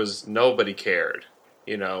answer was nobody cared,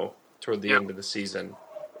 toward the end of the season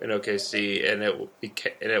in OKC, and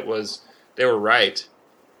it was, they were right.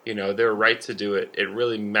 They were right to do it. It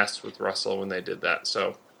really messed with Russell when they did that.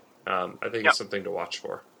 So I think it's something to watch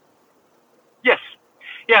for.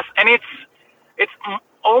 Yes, and it's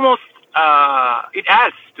almost it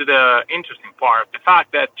adds to the interesting part, the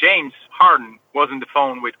fact that James Harden was on the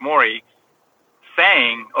phone with Morey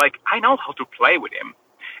saying, like, I know how to play with him.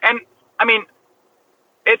 And, I mean,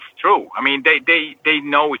 it's true. I mean, they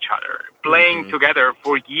know each other. Playing together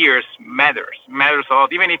for years matters a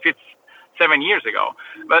lot, even if it's 7 years ago.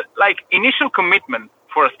 But, like, initial commitment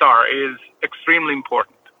for a star is extremely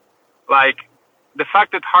important. Like, the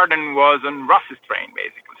fact that Harden was on Russ's train,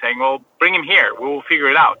 basically, saying, well, bring him here. We'll figure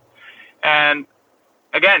it out. And,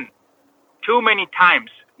 again, too many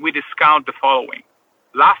times we discount the following.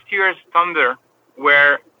 Last year's Thunder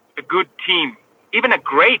were a good team, even a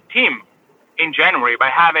great team in January by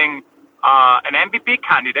having an MVP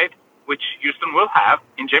candidate, which Houston will have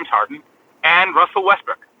in James Harden, and Russell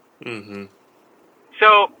Westbrook. Mm-hmm.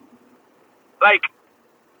 So, like,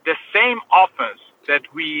 the same offense that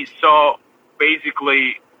we saw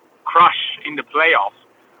basically crush in the playoffs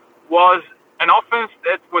was an offense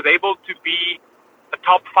that was able to be a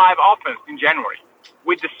top 5 offense in January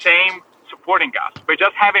with the same supporting cast, by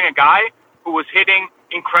just having a guy who was hitting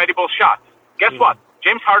incredible shots. Guess what?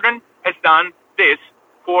 James Harden has done this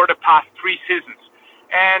for the past 3 seasons.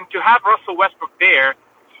 And to have Russell Westbrook there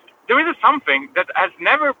is something that has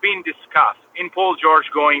never been discussed in Paul George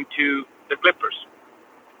going to the Clippers.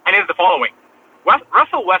 And it's the following.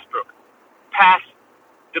 Russell Westbrook passed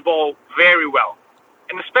the ball very well.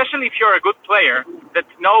 And especially if you're a good player that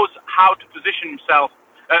knows how to position yourself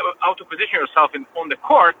on the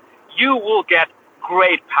court, you will get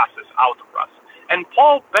great passes out of Russ. And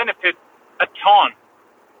Paul benefit a ton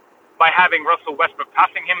by having Russell Westbrook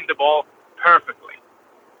passing him the ball perfectly.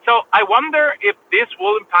 So I wonder if this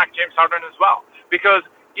will impact James Harden as well. Because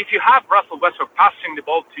if you have Russell Westbrook passing the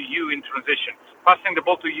ball to you in transition, passing the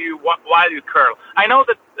ball to you while you curl. I know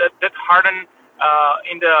that Harden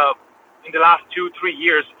in the last 2-3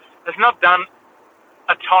 years has not done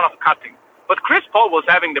a ton of cutting. But Chris Paul was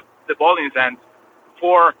having the ball in his hands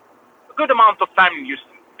for a good amount of time in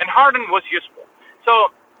Houston. And Harden was useful. So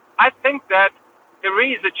I think that there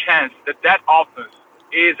is a chance that offense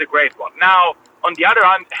is a great one. Now, on the other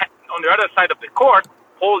side of the court,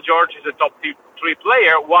 Paul George is a top 3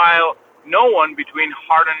 player, while no one between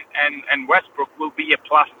Harden and Westbrook will be a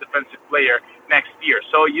plus defensive player next year.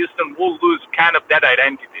 So Houston will lose kind of that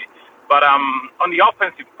identity. But on the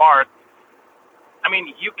offensive part, I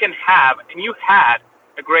mean, you can have, and you had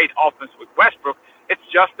a great offense with Westbrook. It's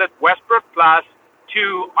just that Westbrook plus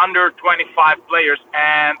 2 under 25 players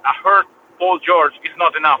and a hurt Paul George is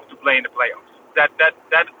not enough to play in the playoffs.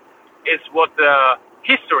 That is what the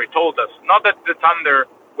history told us. Not that the Thunder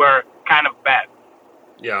were kind of bad.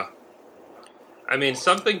 Yeah. I mean,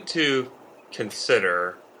 something to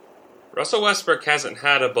consider. Russell Westbrook hasn't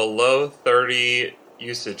had a below 30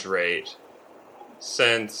 usage rate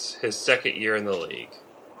since his second year in the league.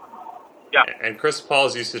 Yeah. And Chris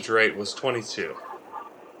Paul's usage rate was 22.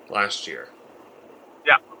 last year.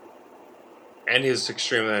 Yeah. And he was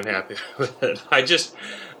extremely unhappy with it. I just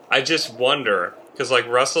wonder, because like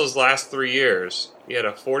Russell's last 3 years, he had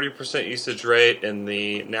a 40% usage rate in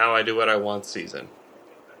the Now I Do What I Want season.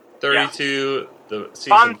 32 the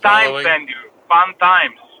season Fun following. times, Andrew. Fun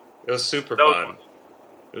times. It was super Those fun. ones.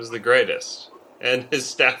 It was the greatest. And his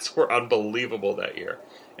stats were unbelievable that year.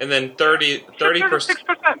 And then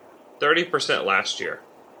 30% last year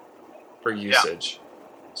for usage.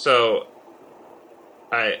 So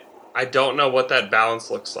I don't know what that balance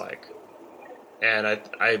looks like. And I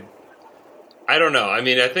don't know. I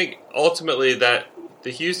mean, I think ultimately that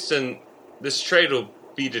this trade will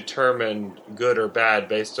be determined good or bad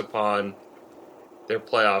based upon their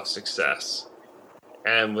playoff success.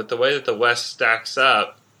 And with the way that the West stacks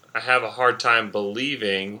up, I have a hard time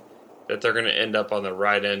believing that they're going to end up on the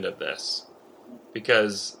right end of this.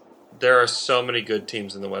 Because there are so many good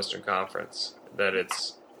teams in the Western Conference that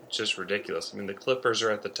it's just ridiculous. I mean, the Clippers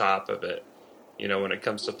are at the top of it, when it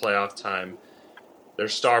comes to playoff time. Their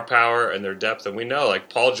star power and their depth, and we know, like,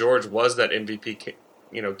 Paul George was that MVP,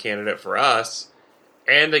 candidate for us,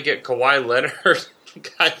 and they get Kawhi Leonard,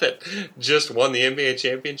 the guy that just won the NBA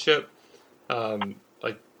championship, and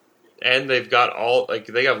they've got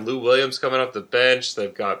they have Lou Williams coming off the bench,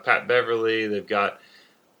 they've got Pat Beverly, they've got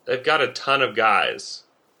a ton of guys,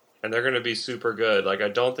 and they're going to be super good. Like, I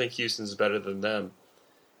don't think Houston's better than them.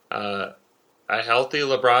 A healthy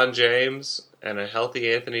LeBron James and a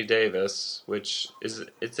healthy Anthony Davis,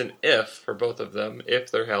 it's an if for both of them, if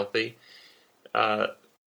they're healthy,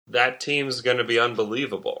 that team's going to be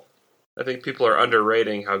unbelievable. I think people are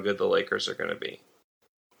underrating how good the Lakers are going to be.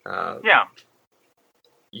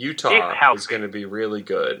 Utah is going to be really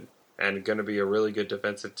good and going to be a really good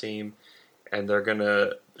defensive team, and they're going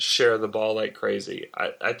to share the ball like crazy.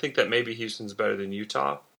 I think that maybe Houston's better than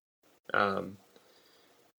Utah.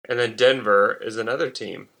 And then Denver is another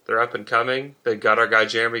team. They're up and coming. They've got our guy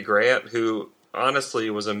Jeremy Grant, who honestly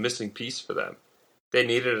was a missing piece for them. They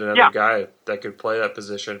needed another guy that could play that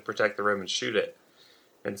position, protect the rim, and shoot it.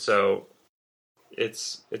 And so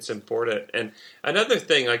it's important. And another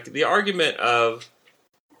thing, like the argument of,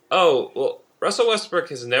 Russell Westbrook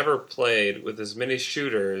has never played with as many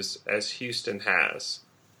shooters as Houston has.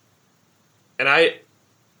 And I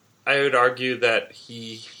would argue that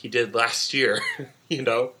he did last year,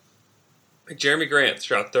 Like Jeremy Grant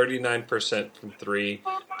shot 39% from 3,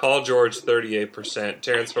 Paul George 38%,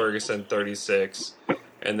 Terrence Ferguson 36%,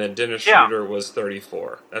 and then Dennis Schroeder was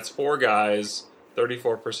 34%. That's 4 guys,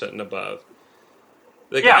 34% and above.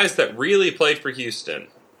 The guys that really played for Houston,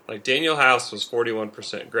 like Daniel House was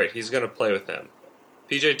 41%. Great, he's going to play with him.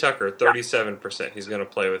 PJ Tucker, 37%. He's going to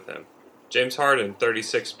play with him. James Harden,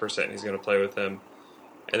 36%. He's going to play with him.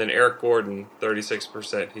 And then Eric Gordon,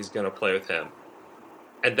 36%. He's going to play with him.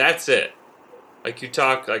 And that's it. Like you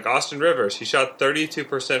talk, like Austin Rivers, he shot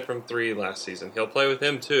 32% from 3 last season. He'll play with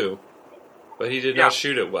him too, but he did not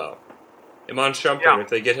shoot it well. Iman Shumpert, if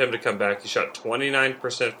they get him to come back, he shot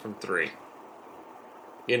 29% from 3.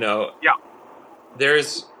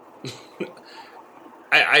 There's,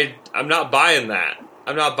 I'm not buying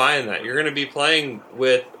that. You're going to be playing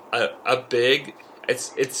with a big.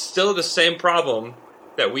 It's still the same problem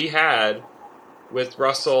that we had with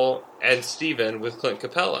Russell and Steven with Clint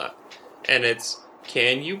Capella. And it's,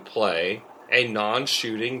 can you play a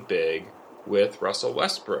non-shooting big with Russell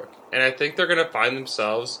Westbrook? And I think they're going to find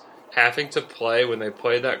themselves having to play, when they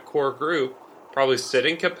play that core group, probably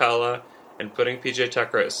sitting Capella and putting PJ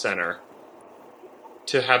Tucker at center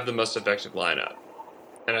to have the most effective lineup.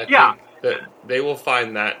 And I think that they will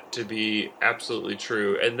find that to be absolutely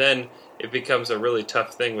true. And then it becomes a really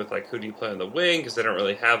tough thing with, like, who do you play on the wing? Because they don't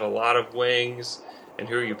really have a lot of wings. And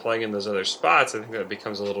who are you playing in those other spots? I think that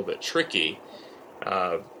becomes a little bit tricky.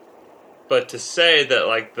 But to say that,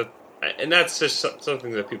 like, and that's just something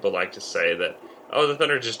that people like to say, that, the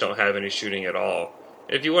Thunder just don't have any shooting at all.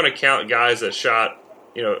 If you want to count guys that shot,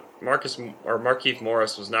 Markieff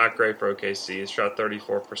Morris was not great for OKC. He shot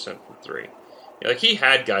 34% from 3. Like, he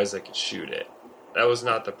had guys that could shoot it. That was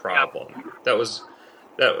not the problem. That was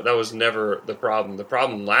never the problem. The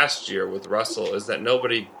problem last year with Russell is that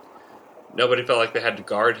nobody felt like they had to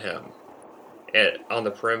guard him on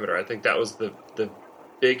the perimeter. I think that was the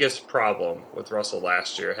biggest problem with Russell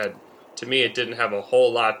last year. To me, it didn't have a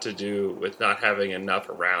whole lot to do with not having enough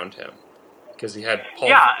around him, because he had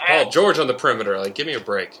Paul George on the perimeter. Like, give me a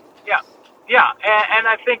break. And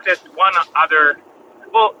I think that one other,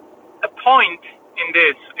 a point in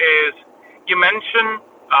this is, you mentioned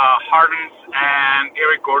Harden's and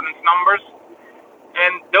Eric Gordon's numbers,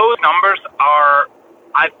 and those numbers are,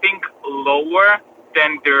 I think, lower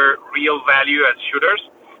than their real value as shooters,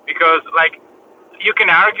 because, like, you can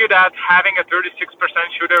argue that having a 36%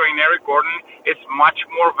 shooter in Eric Gordon is much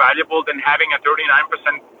more valuable than having a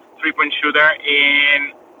 39% three-point shooter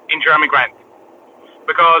in Jeremy Grant,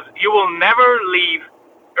 because you will never leave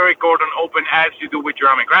Eric Gordon open as you do with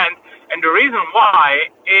Jeremy Grant, and the reason why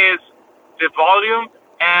is the volume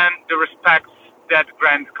and the respect that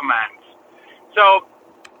Grant commands. So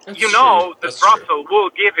That's you know true. that Russell will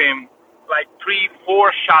give him like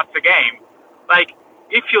 3-4 shots a game. Like,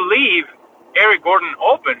 if you leave Eric Gordon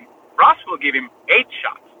open, Russ will give him 8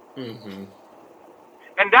 shots. Mm-hmm.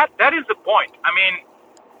 And that is the point. I mean,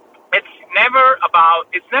 it's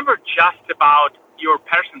never just about your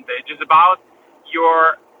percentage. It's about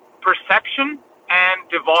your perception and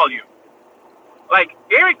the volume. Like,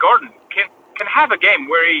 Eric Gordon can have a game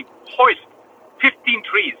where he hoists 15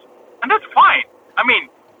 threes, and that's fine. I mean,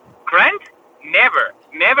 Grant, never,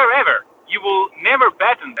 ever. You will never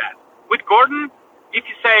bet on that. With Gordon, if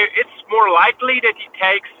you say it's more likely that he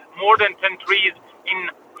takes more than 10 threes in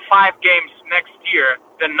 5 games next year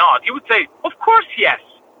than not, you would say, of course, yes.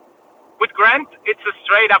 With Grant, it's a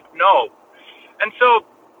straight up no. And so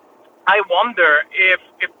I wonder if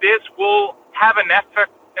this will have an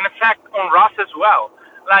effect on Russ as well.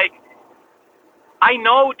 Like, I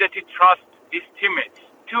know that he trusts his teammates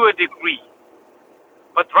to a degree,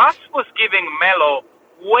 but Russ was giving Melo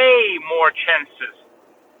way more chances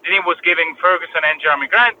than he was giving Ferguson and Jeremy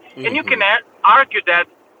Grant. Mm-hmm. And you can argue that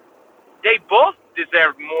they both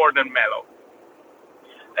deserved more than Melo.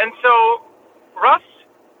 And so Russ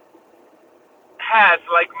has,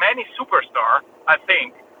 like many superstars, I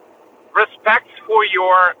think, respect for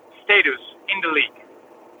your status in the league.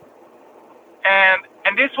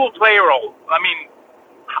 And this will play a role. I mean,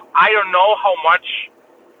 I don't know how much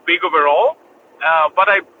big of a role, but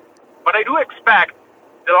I do expect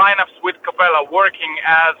the lineups with Capella working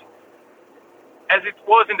as it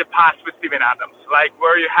was in the past with Steven Adams, like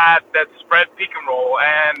where you had that spread pick and roll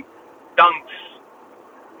and dunks.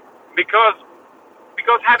 Because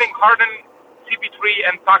having Harden, CP3,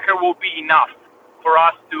 and Tucker will be enough for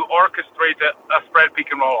us to orchestrate a spread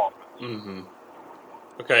pick and roll offense. Mm-hmm.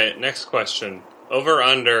 Okay, next question. Over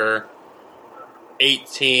under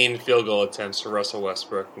 18 field goal attempts for Russell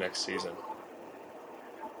Westbrook next season.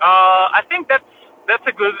 I think that's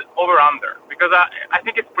a good over-under, because I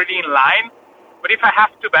think it's pretty in line. But if I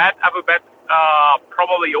have to bet, I would bet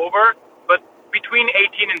probably over. But between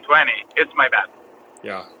 18 and 20 is my bet.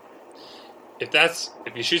 Yeah.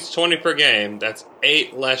 If he shoots 20 per game, that's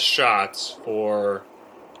 8 less shots for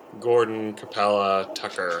Gordon, Capella,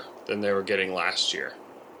 Tucker than they were getting last year.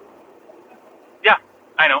 Yeah,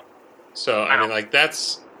 I know. So I mean, like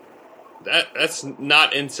that's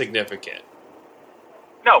not insignificant.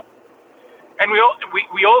 No, and we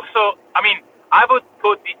also, I mean, I would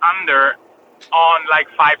put the under on like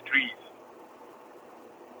 5 threes,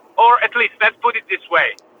 or at least let's put it this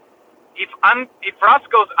way: if Russ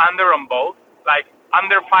goes under on both, like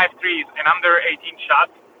under 5 threes and under 18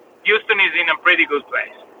 shots, Houston is in a pretty good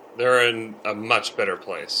place. They're in a much better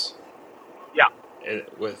place. Yeah.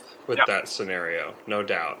 With that scenario, no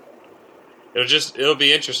doubt. It'll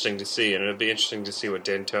be interesting to see, and it'll be interesting to see what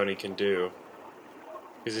D'Antoni can do,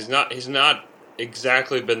 because he's not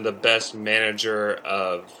exactly been the best manager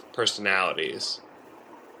of personalities,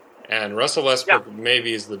 and Russell Westbrook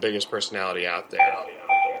maybe is the biggest personality out there.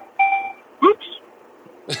 Oops,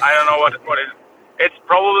 I don't know what it is. It's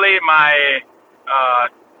probably my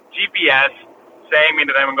GPS saying me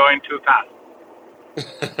that I'm going too fast.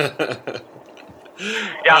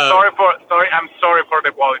 I'm sorry for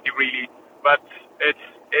the quality, really, but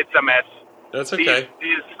it's a mess. That's okay.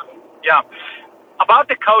 About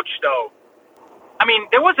the coach, though, I mean,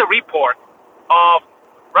 there was a report of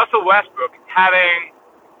Russell Westbrook having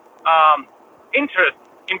interest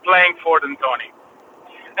in playing for D'Antoni,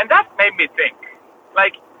 and that made me think.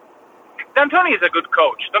 Like, D'Antoni is a good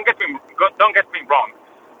coach. Don't get me wrong,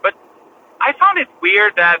 but I found it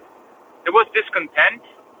weird that there was discontent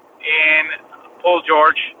in Paul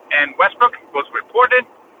George and Westbrook was reported,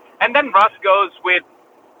 and then Russ goes with,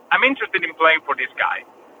 I'm interested in playing for this guy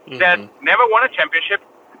that never won a championship,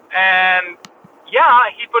 and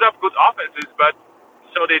he put up good offenses, but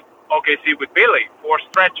so did OKC with Billy for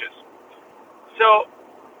stretches. So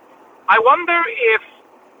I wonder if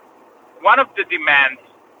one of the demands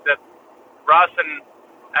that Russ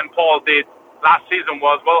and Paul did last season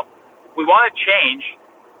was, well, we want to change,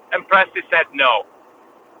 and Presti said no.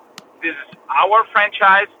 This is our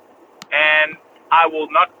franchise, and I will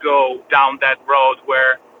not go down that road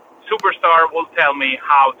where superstar will tell me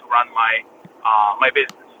how to run my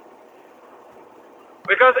business.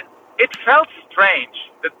 Because it felt strange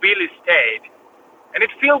that Billy stayed And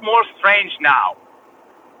it feels more strange now.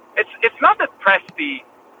 It's not that Presti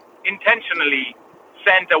intentionally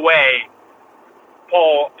sent away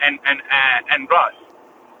Paul and Russ,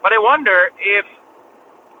 but I wonder if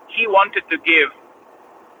he wanted to give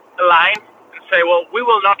a line and say, well, we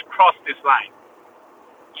will not cross this line.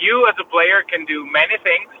 You as a player can do many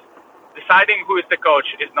things. Deciding who is the coach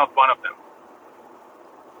is not one of them.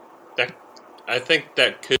 I think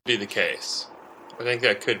that could be the case.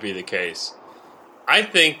 I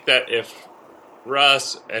think that if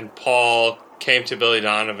Russ and Paul came to Billy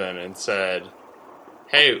Donovan and said,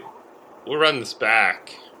 hey, we'll run this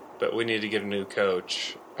back, but we need to get a new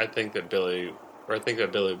coach, I think that Billy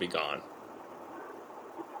would be gone.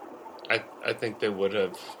 I think they would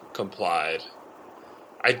have complied.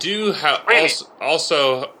 I do have really?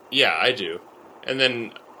 also, yeah, I do. And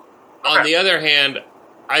then on the other hand,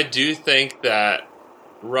 I do think that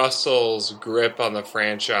Russell's grip on the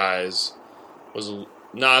franchise was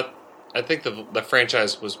not. I think the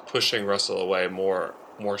franchise was pushing Russell away more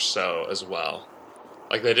so as well.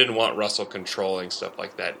 Like they didn't want Russell controlling stuff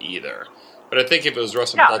like that either. But I think if it was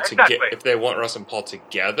Russ and Paul if they want Russ and Paul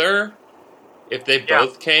together, if they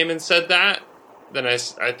both came and said that, then I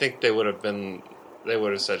think they would have been. They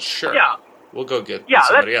would have said, "Sure, we'll go get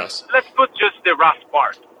somebody else." Let's put just the Russ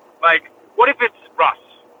part. Like, what if it's Russ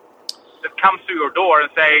that comes to your door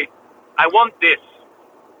and say, "I want this"?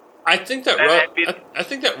 I think that I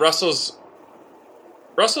think that Russell's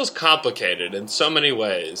complicated in so many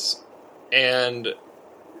ways, and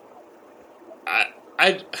I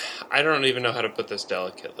don't even know how to put this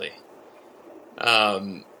delicately.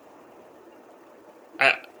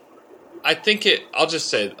 I think it. I'll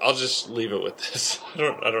just leave it with this.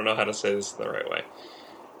 I don't know how to say this the right way.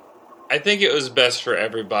 I think it was best for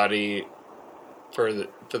everybody for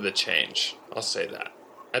the change. I'll say that.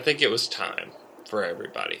 I think it was time for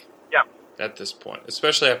everybody. Yeah. At this point,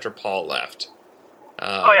 especially after Paul left.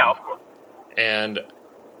 Of course. And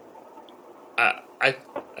I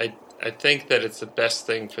think that it's the best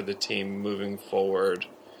thing for the team moving forward.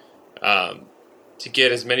 To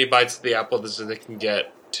get as many bites of the apple as they can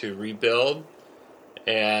get to rebuild,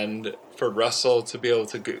 and for Russell to be able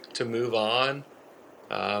to move on.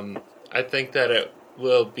 I think that it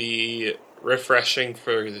will be refreshing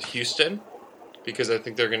for Houston because I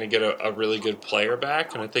think they're going to get a really good player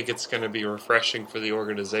back, and I think it's going to be refreshing for the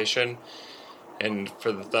organization and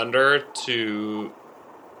for the Thunder to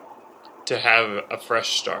have a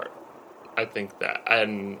fresh start. I think that,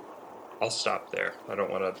 and I'll stop there. I don't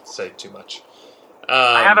want to say too much.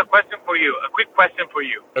 I have a question for you. A quick question for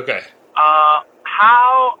you. Okay.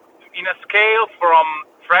 How, in a scale from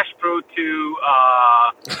fresh fruit to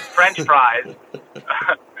French fries,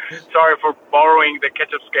 sorry for borrowing the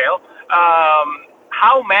ketchup scale,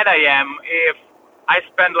 how mad I am if I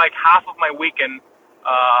spend like half of my weekend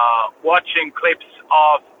watching clips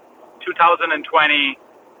of 2020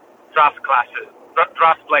 draft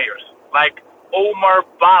players, like Omar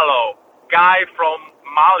Ballo, guy from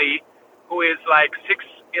Mali, who is like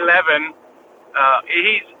 6'11".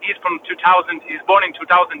 He's from 2000. He's born in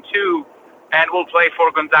 2002, and will play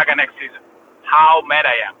for Gonzaga next season. How mad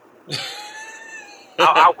I am!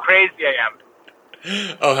 how crazy I am!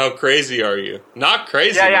 Oh, how crazy are you? Not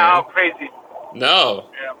crazy. Yeah, man. how crazy. No,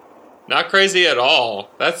 not crazy at all.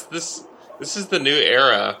 This is the new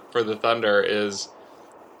era for the Thunder, is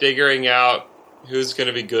figuring out who's going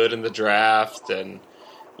to be good in the draft and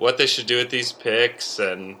what they should do with these picks,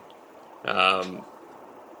 and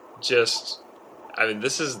this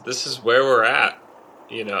is where we're at,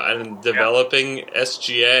 and developing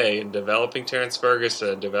SGA and developing Terrence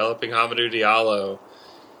Ferguson, developing Hamidou Diallo,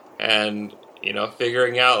 and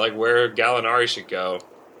figuring out like where Gallinari should go.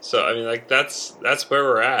 So that's where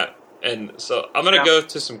we're at. And so I'm gonna go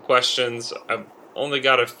to some questions. I've only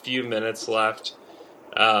got a few minutes left.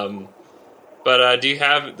 But do you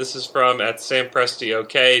have? This is from at Sam Presti.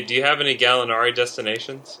 Okay, do you have any Gallinari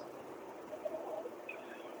destinations?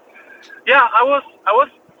 Yeah, I was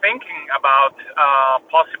thinking about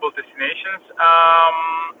possible destinations.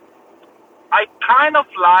 I kind of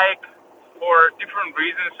like, for different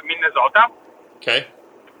reasons, Minnesota. Okay.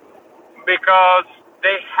 Because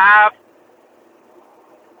they had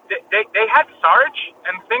Sarge,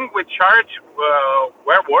 and things with Sarge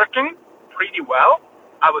were working pretty well,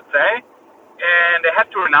 I would say. And they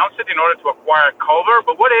had to renounce it in order to acquire Culver.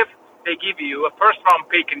 But what if they give you a first-round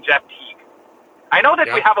pick in Jeff Teague? I know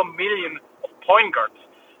that we have a million point guards,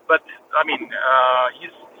 but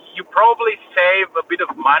you probably save a bit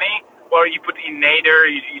of money, or you put in Nader,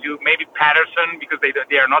 you do maybe Patterson because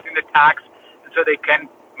they are not in the tax, so they can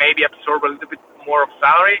maybe absorb a little bit more of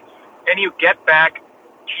salary, and you get back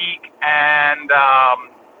Teague and a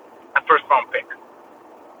first-round pick.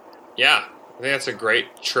 Yeah, I think that's a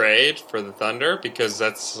great trade for the Thunder because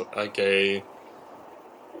that's like a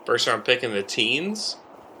first-round pick in the teens,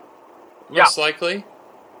 most likely.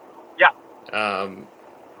 Yeah.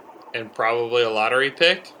 And probably a lottery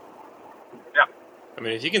pick. Yeah. I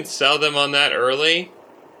mean, if you can sell them on that early,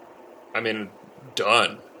 I mean,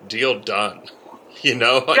 done. Deal done. You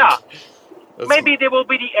know? Like, yeah. Maybe they will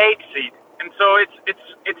be the 8th seed. And so it's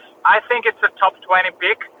I think it's a top 20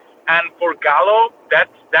 pick. And for Gallo,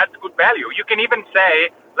 that's good value. You can even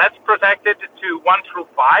say, let's protect it to 1 through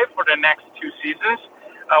 5 for the next 2 seasons,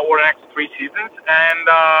 or the next 3 seasons.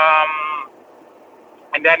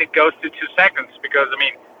 And then it goes to 2 seconds because, I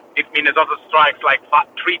mean, if Minnesota strikes like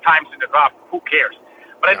 3 times in the draft, who cares?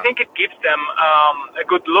 But I think it gives them a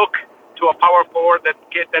good look to a power forward that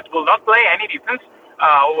will not play any defense,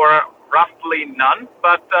 or roughly none.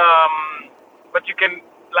 But you can,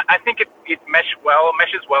 I think it meshes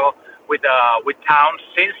well with Towns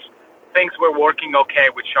since things were working okay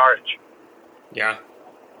with Saric. Yeah,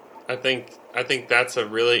 I think that's a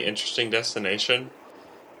really interesting destination.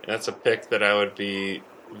 And that's a pick that I would be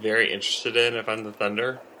very interested in if I'm the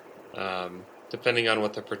Thunder, depending on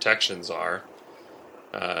what the protections are.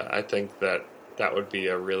 I think that would be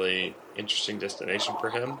a really interesting destination for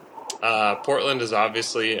him. Portland is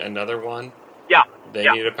obviously another one. Yeah. They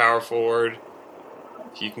need a power forward.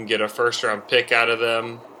 If you can get a first-round pick out of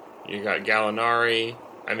them, you got Gallinari.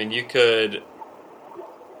 I mean, you could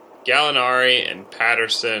Gallinari and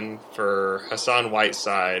Patterson for Hassan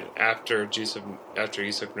Whiteside after Jusuf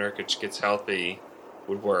Nurkic gets healthy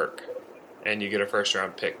would work, and you get a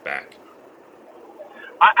first-round pick back.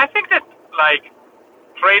 I think that, like,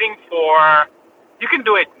 trading for, you can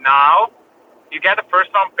do it now. You get a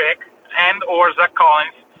first-round pick and or Zach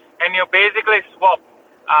Collins, and you basically swap,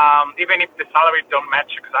 even if the salaries don't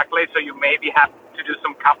match exactly, so you maybe have to do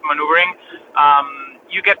some cap maneuvering.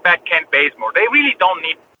 You get back Kent Bazemore. They really don't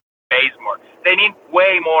need Bazemore. They need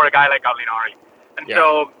way more a guy like Gallinari. And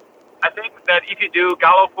so I think that if you do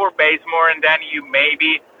Gallo for Bazemore and then you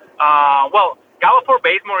maybe, Gallo for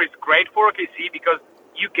Bazemore is great for OKC because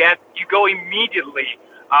you go immediately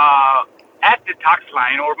at the tax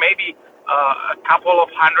line or maybe a couple of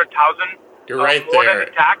 100,000. You're right there.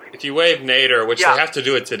 If you waive Nader, which they have to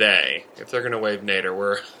do it today, if they're going to waive Nader,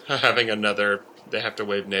 we're having another they have to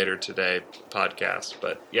waive Nader today podcast.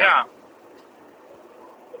 But yeah,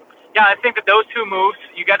 I think that those two moves,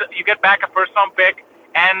 you get back a first round pick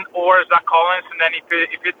and or Zach Collins, and then if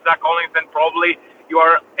it's Zach Collins, then probably you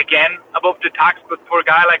are again above the tax. But for a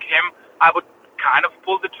guy like him, I would kind of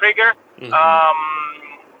pull the trigger. Mm-hmm.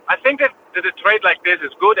 I think that a trade like this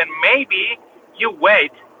is good, and maybe you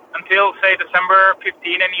wait until say December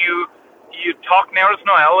 15, and you talk Nerlens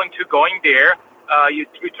Noel into going there. You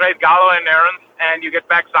trade Gallo and Nerlens, and you get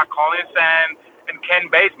back Zach Collins and Ken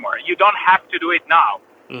Bazemore. You don't have to do it now.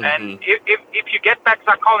 Mm-hmm. And if you get back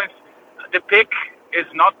Zach Collins, the pick is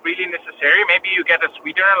not really necessary. Maybe you get a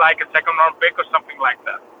sweetener like a second round pick or something like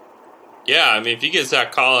that. Yeah, I mean, if you get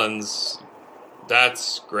Zach Collins,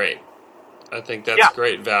 that's great. I think that's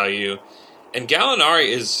great value. And Gallinari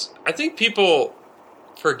is, I think people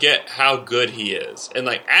forget how good he is. And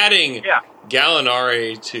like adding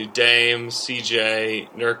Gallinari to Dame, CJ,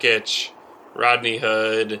 Nurkic, Rodney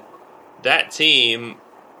Hood, that team,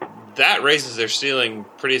 that raises their ceiling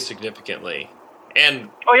pretty significantly. And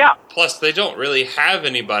plus they don't really have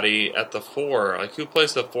anybody at the 4. Like who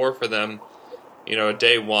plays the 4 for them, at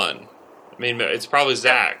day one? I mean, it's probably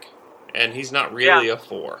Zach, and he's not really a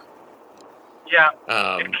 4. Yeah,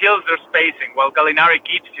 it kills their spacing. Well, Gallinari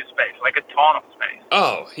keeps you space, like a ton of space.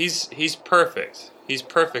 Oh, he's perfect. He's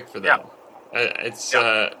perfect for them.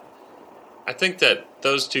 Yeah. I think that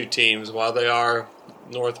those two teams, while they are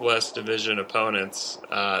Northwest Division opponents,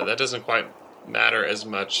 that doesn't quite matter as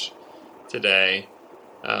much today.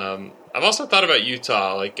 I've also thought about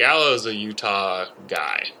Utah. Like Gallo's a Utah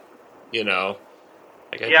guy, Like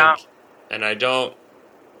I think, and I don't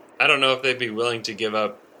know if they'd be willing to give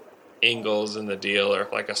up Ingles in the deal, or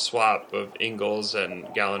if like a swap of Ingles and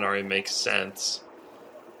Gallinari makes sense.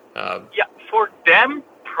 For them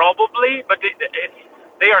probably, but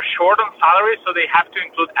they are short on salary, so they have to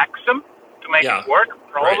include Exum to make it work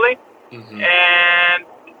probably. Right. Mm-hmm.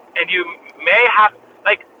 And you may have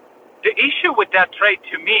like the issue with that trade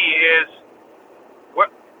to me is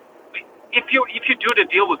if you do the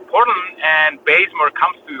deal with Portland and Bazemore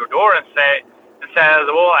comes to your door and says,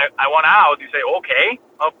 well, I want out. You say, okay,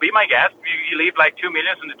 well, be my guest. You leave like $2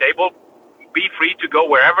 million on the table. Be free to go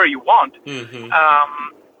wherever you want. Mm-hmm.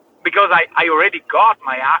 Because I already got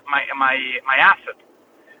my asset.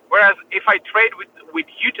 Whereas if I trade with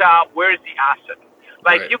Utah, where is the asset?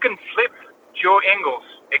 Like, Right. you can flip Joe Ingles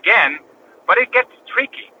again, but it gets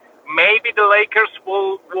tricky. Maybe the Lakers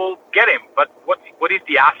will get him, but what is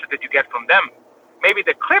the asset that you get from them? Maybe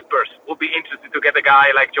the Clippers will be interested to get a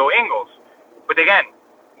guy like Joe Ingles. But again,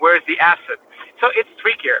 where's the asset? So it's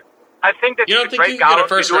trickier. I think that You don't should think trade you can get Gallo a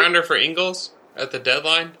first to do it. rounder for Ingles at the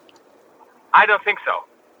deadline? I don't think so.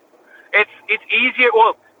 It's easier.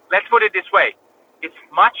 Well, let's put it this way: it's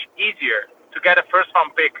much easier to get a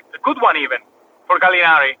first-round pick, a good one even, for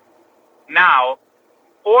Gallinari now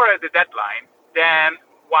or at the deadline than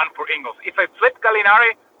one for Ingles. If I flip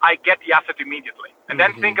Gallinari, I get the asset immediately, and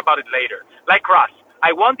then think about it later. Like Russ,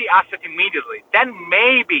 I want the asset immediately. Then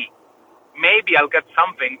maybe I'll get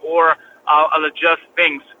something, or I'll adjust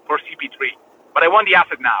things for CP3. But I want the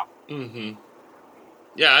asset now. Mm-hmm.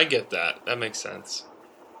 Yeah, I get that. That makes sense.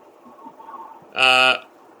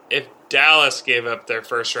 If Dallas gave up their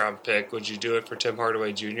first-round pick, would you do it for Tim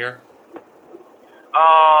Hardaway Jr.?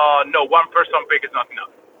 No, one first-round pick is not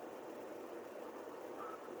enough.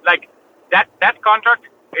 Like, that contract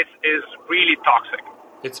is really toxic.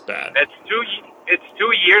 It's bad. It's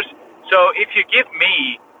 2 years. So if you give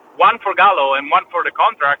me one for Gallo and one for the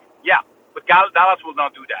contract, yeah. But Dallas will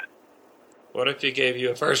not do that. What if he gave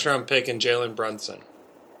you a first-round pick and Jalen Brunson?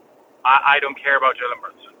 I don't care about Jalen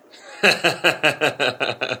Brunson.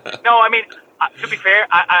 No, I mean, to be fair,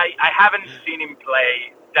 I haven't seen him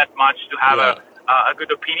play that much to have a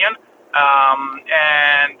good opinion.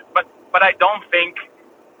 But I don't think.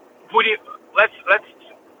 Would you? Let's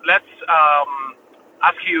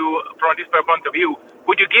ask you from this point of view.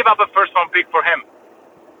 Would you give up a first-round pick for him?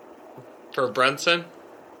 For Brunson?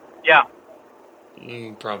 Yeah.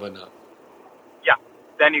 Probably not. Yeah.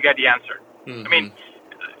 Then you get the answer. Mm-hmm. I mean,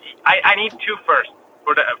 I need two firsts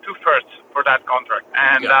for that contract,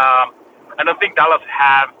 and I don't think Dallas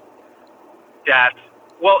have that.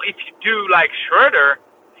 Well, if you do like Schroeder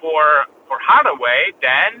for Hardaway,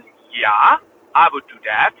 then yeah, I would do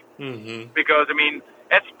that. Mm-hmm. Because I mean,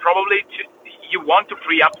 it's probably you want to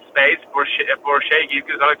free up space for Shai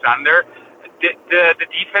Gilgeous-Alexander. The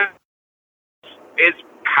defense is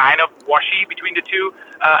kind of washy between the two,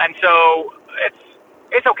 and so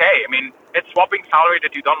it's okay. I mean, it's swapping salary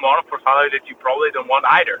that you don't want for salary that you probably don't want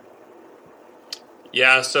either.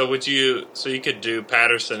 Yeah. So you could do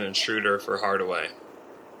Patterson and Schroeder for Hardaway.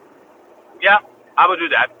 Yeah, I would do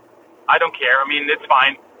that. I don't care. I mean, it's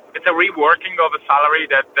fine. It's a reworking of a salary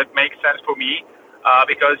that makes sense for me,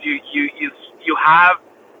 because you have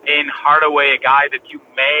in Hardaway a guy that you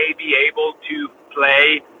may be able to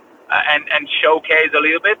play and showcase a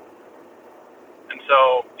little bit, and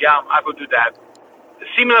so yeah, I would do that.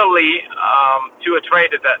 Similarly, to a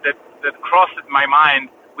trade that crossed my mind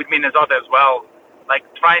with Minnesota as well, like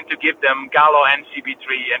trying to give them Gallo and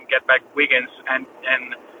CP3 and get back Wiggins and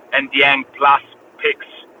Dieng plus picks,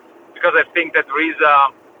 because I think that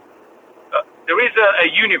there is a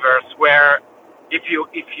universe where if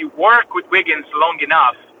you work with Wiggins long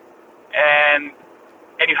enough and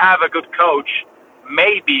you have a good coach,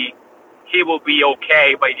 maybe he will be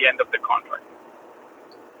okay by the end of the contract.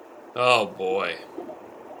 Oh boy.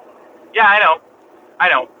 Yeah, I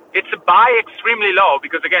know. It's a buy extremely low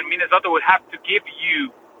because again, Minnesota would have to give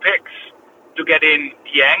you picks to get in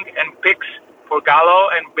Dieng and picks for Gallo,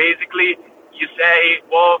 and basically you say,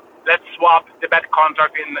 well, let's swap the bad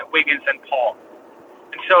contract in Wiggins and Paul.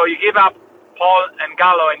 And so you give up Paul and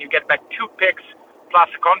Gallo and you get back 2 picks plus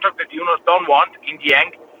a contract that you don't want in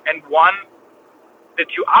Dieng and one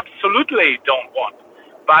that you absolutely don't want.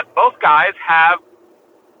 But both guys have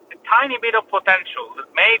a tiny bit of potential that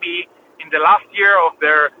maybe in the last year of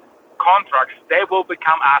their contracts, they will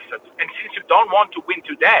become assets. And since you don't want to win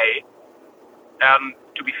today,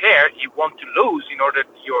 to be fair, you want to lose in order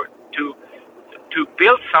to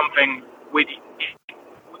build something with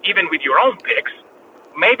even with your own picks.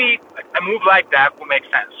 Maybe a move like that will make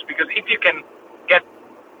sense, because if you can get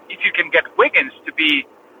Wiggins to be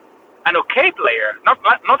an okay player,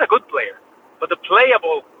 not a good player, but a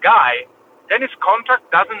playable guy, then his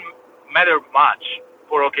contract doesn't matter much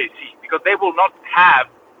for OKC, because they will not have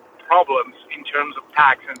problems in terms of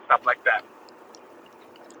tax and stuff like that.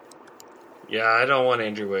 Yeah, I don't want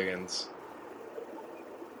Andrew Wiggins.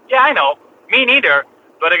 Yeah, I know. Me neither.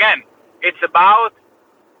 But again, it's about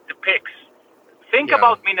the picks. Think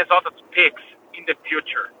about Minnesota's picks in the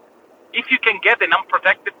future. If you can get an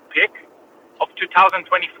unprotected pick of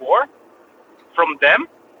 2024 from them,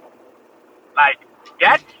 like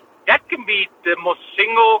that can be the most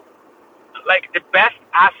single, like the best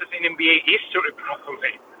asset in NBA history,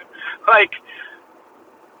 probably. Like,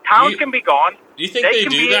 Towns can be gone. Do you think they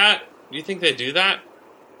do that? Do you think they do that?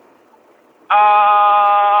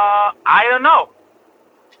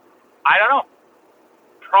 don't know.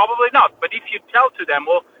 Probably not. But if you tell to them,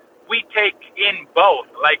 well, we take in both,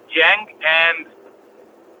 like Jang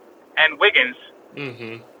and Wiggins,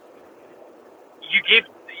 Mm-hmm.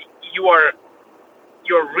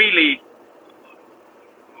 you're really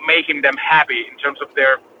making them happy in terms of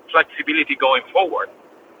their flexibility going forward.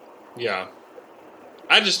 Yeah.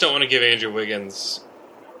 I just don't want to give Andrew Wiggins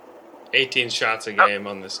 18 shots a game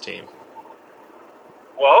on this team.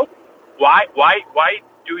 Well, why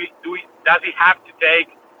does he have to take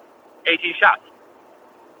 18 shots?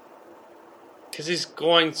 Because he's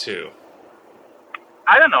going to.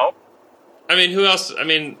 I don't know. I mean, who else? I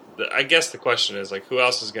mean, I guess the question is, like, who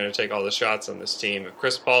else is going to take all the shots on this team? If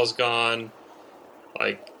Chris Paul's gone,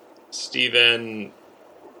 like, Steven,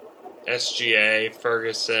 SGA,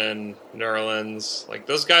 Ferguson, Nerlens, like,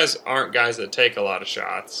 those guys aren't guys that take a lot of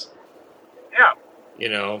shots. Yeah. You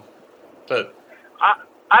know, but...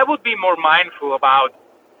 I would be more mindful about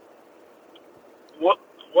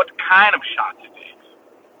what kind of shots he takes.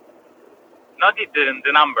 Not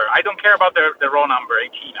the number. I don't care about the raw number,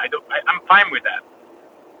 18. I'm fine with that.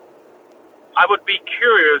 I would be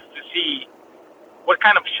curious to see what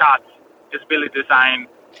kind of shots is Billy designing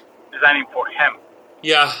for him.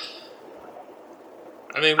 Yeah.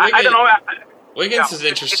 I mean, I don't know. Wiggins is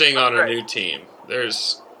interesting on a new team.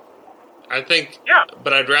 I think,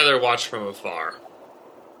 but I'd rather watch from afar.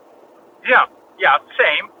 Yeah,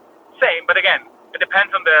 same. But again, it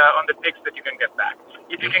depends on the picks that you can get back.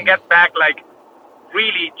 If you can get back like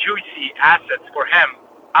really juicy assets for him,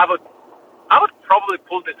 I would probably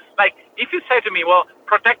pull this. Like, if you say to me, well,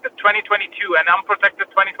 protected 2022 and unprotected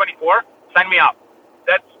 2024, sign me up.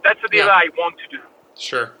 That's a deal I want to do.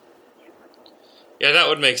 Sure. Yeah, that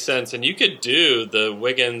would make sense. And you could do the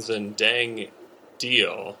Wiggins and Deng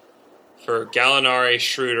deal for Gallinari,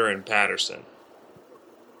 Schroeder, and Patterson.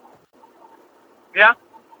 Yeah.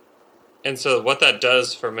 And so what that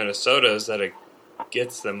does for Minnesota is that it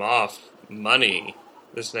gets them off money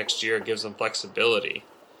this next year, gives them flexibility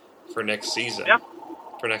for next season,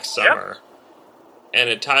 for next summer. And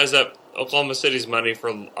it ties up Oklahoma City's money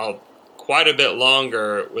for quite a bit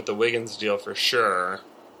longer with the Wiggins deal for sure.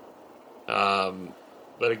 But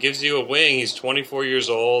it gives you a wing. He's 24 years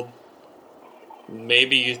old.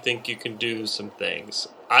 Maybe you think you can do some things.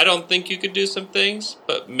 I don't think you could do some things,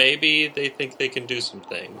 but maybe they think they can do some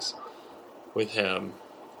things with him.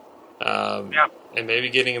 And maybe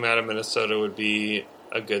getting him out of Minnesota would be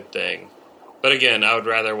a good thing. But again, I would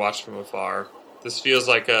rather watch from afar. This feels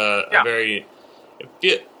like a very...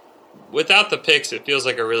 without the picks, it feels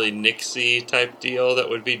like a really Knicksy type deal that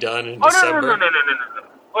would be done in December. No.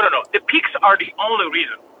 Oh, no. The picks are the only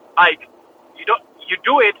reason. Like, you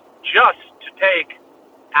do it just to take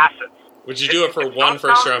assets. Would you do it for one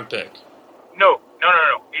first-round pick? No.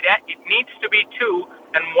 It needs to be two,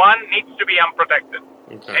 and one needs to be unprotected.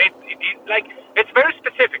 Okay. It's very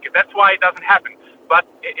specific. That's why it doesn't happen. But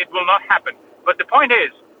it will not happen. But the point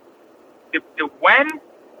is, the when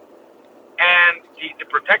and the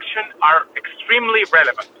protection are extremely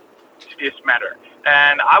relevant to this matter.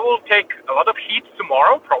 And I will take a lot of heat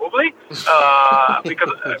tomorrow, probably,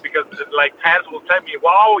 because like fans will tell me,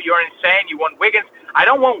 "Wow, you're insane! You want Wiggins." I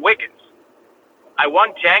don't want Wiggins. I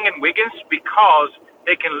want Jang and Wiggins because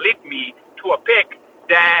they can lead me to a pick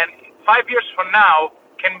that 5 years from now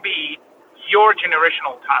can be your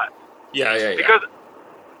generational talent. Yeah. Because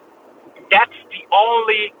that's the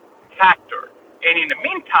only factor. And in the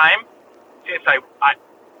meantime, since I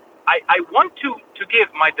want to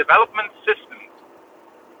give my development system,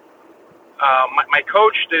 my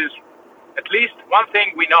coach, there's at least one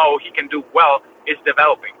thing we know he can do well is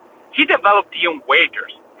developing. He developed Dion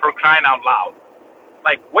Waiters, for crying out loud.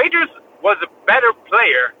 Like, Waiters was a better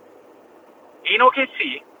player in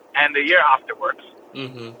OKC and the year afterwards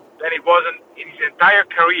than it was in his entire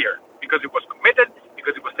career, because he was committed,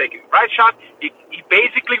 because he was taking the right shot. He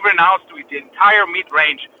basically renounced with the entire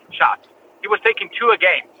mid-range shots. He was taking 2 a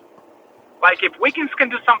game. Like, if Wiggins can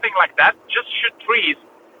do something like that, just shoot threes,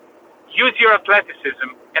 use your athleticism,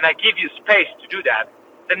 and I give you space to do that,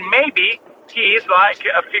 then maybe he is like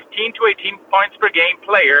a 15 to 18 points per game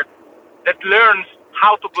player that learns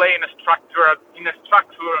how to play in a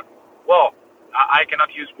structure. Well, I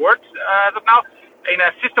cannot use words as of now. In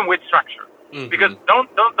a system with structure, because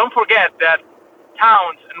don't forget that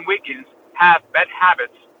Towns and Wiggins have bad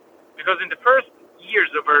habits, because in the first years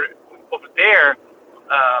of their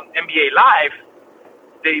NBA life,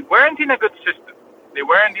 they weren't in a good system. They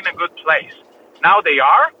weren't in a good place. Now they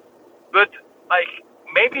are, but like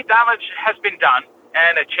maybe damage has been done,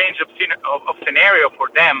 and a change of scenario for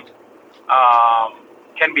them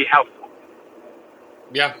can be helpful.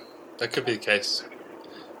 Yeah, That could be the case.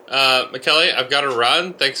 McKelly, I've got to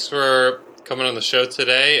run. Thanks for coming on the show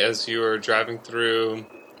today as you were driving through.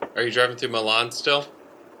 Are you driving through Milan still?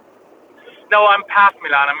 No, I'm past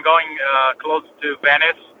Milan. I'm going close to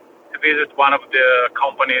Venice to visit one of the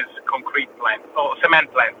company's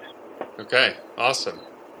cement plants. Okay, awesome.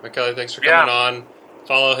 McKelly, thanks for coming on.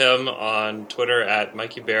 Follow him on Twitter at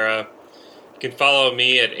Mikey Berra. You can follow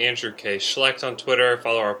me at Andrew K. Schlecht on Twitter.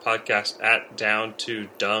 Follow our podcast at Down to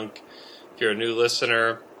Dunk. If you're a new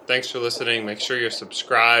listener, thanks for listening. Make sure you're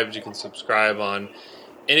subscribed. You can subscribe on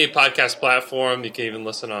any podcast platform. You can even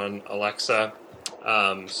listen on Alexa.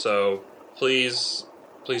 So please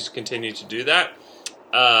continue to do that.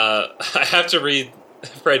 I have to read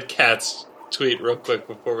Fred Katz's tweet real quick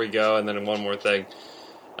before we go, and then one more thing.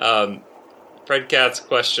 Fred Katz's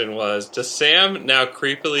question was, does Sam now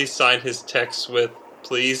creepily sign his texts with,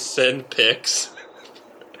 please send pics?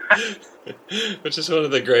 Which is one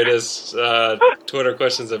of the greatest Twitter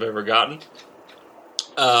questions I've ever gotten.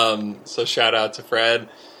 So shout out to Fred.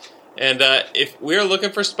 And if we're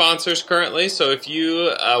looking for sponsors currently, so if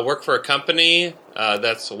you work for a company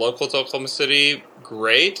that's local to Oklahoma City,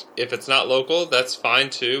 great. If it's not local, that's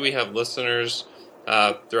fine too. We have listeners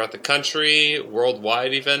throughout the country,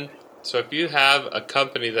 worldwide even. So if you have a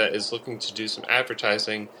company that is looking to do some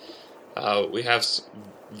advertising, we have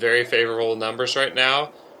very favorable numbers right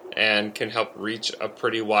now and can help reach a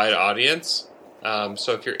pretty wide audience.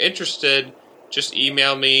 So if you're interested, just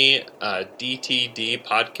email me,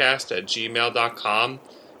 dtdpodcast@gmail.com.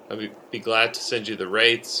 I'd be glad to send you the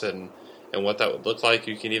rates and what that would look like.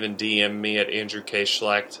 You can even DM me at Andrew K.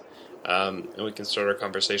 Schlecht, and we can start our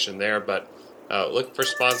conversation there. But look for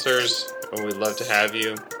sponsors, and we'd love to have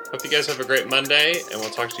you. Hope you guys have a great Monday, and we'll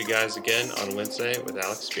talk to you guys again on Wednesday with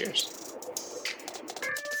Alex Spears.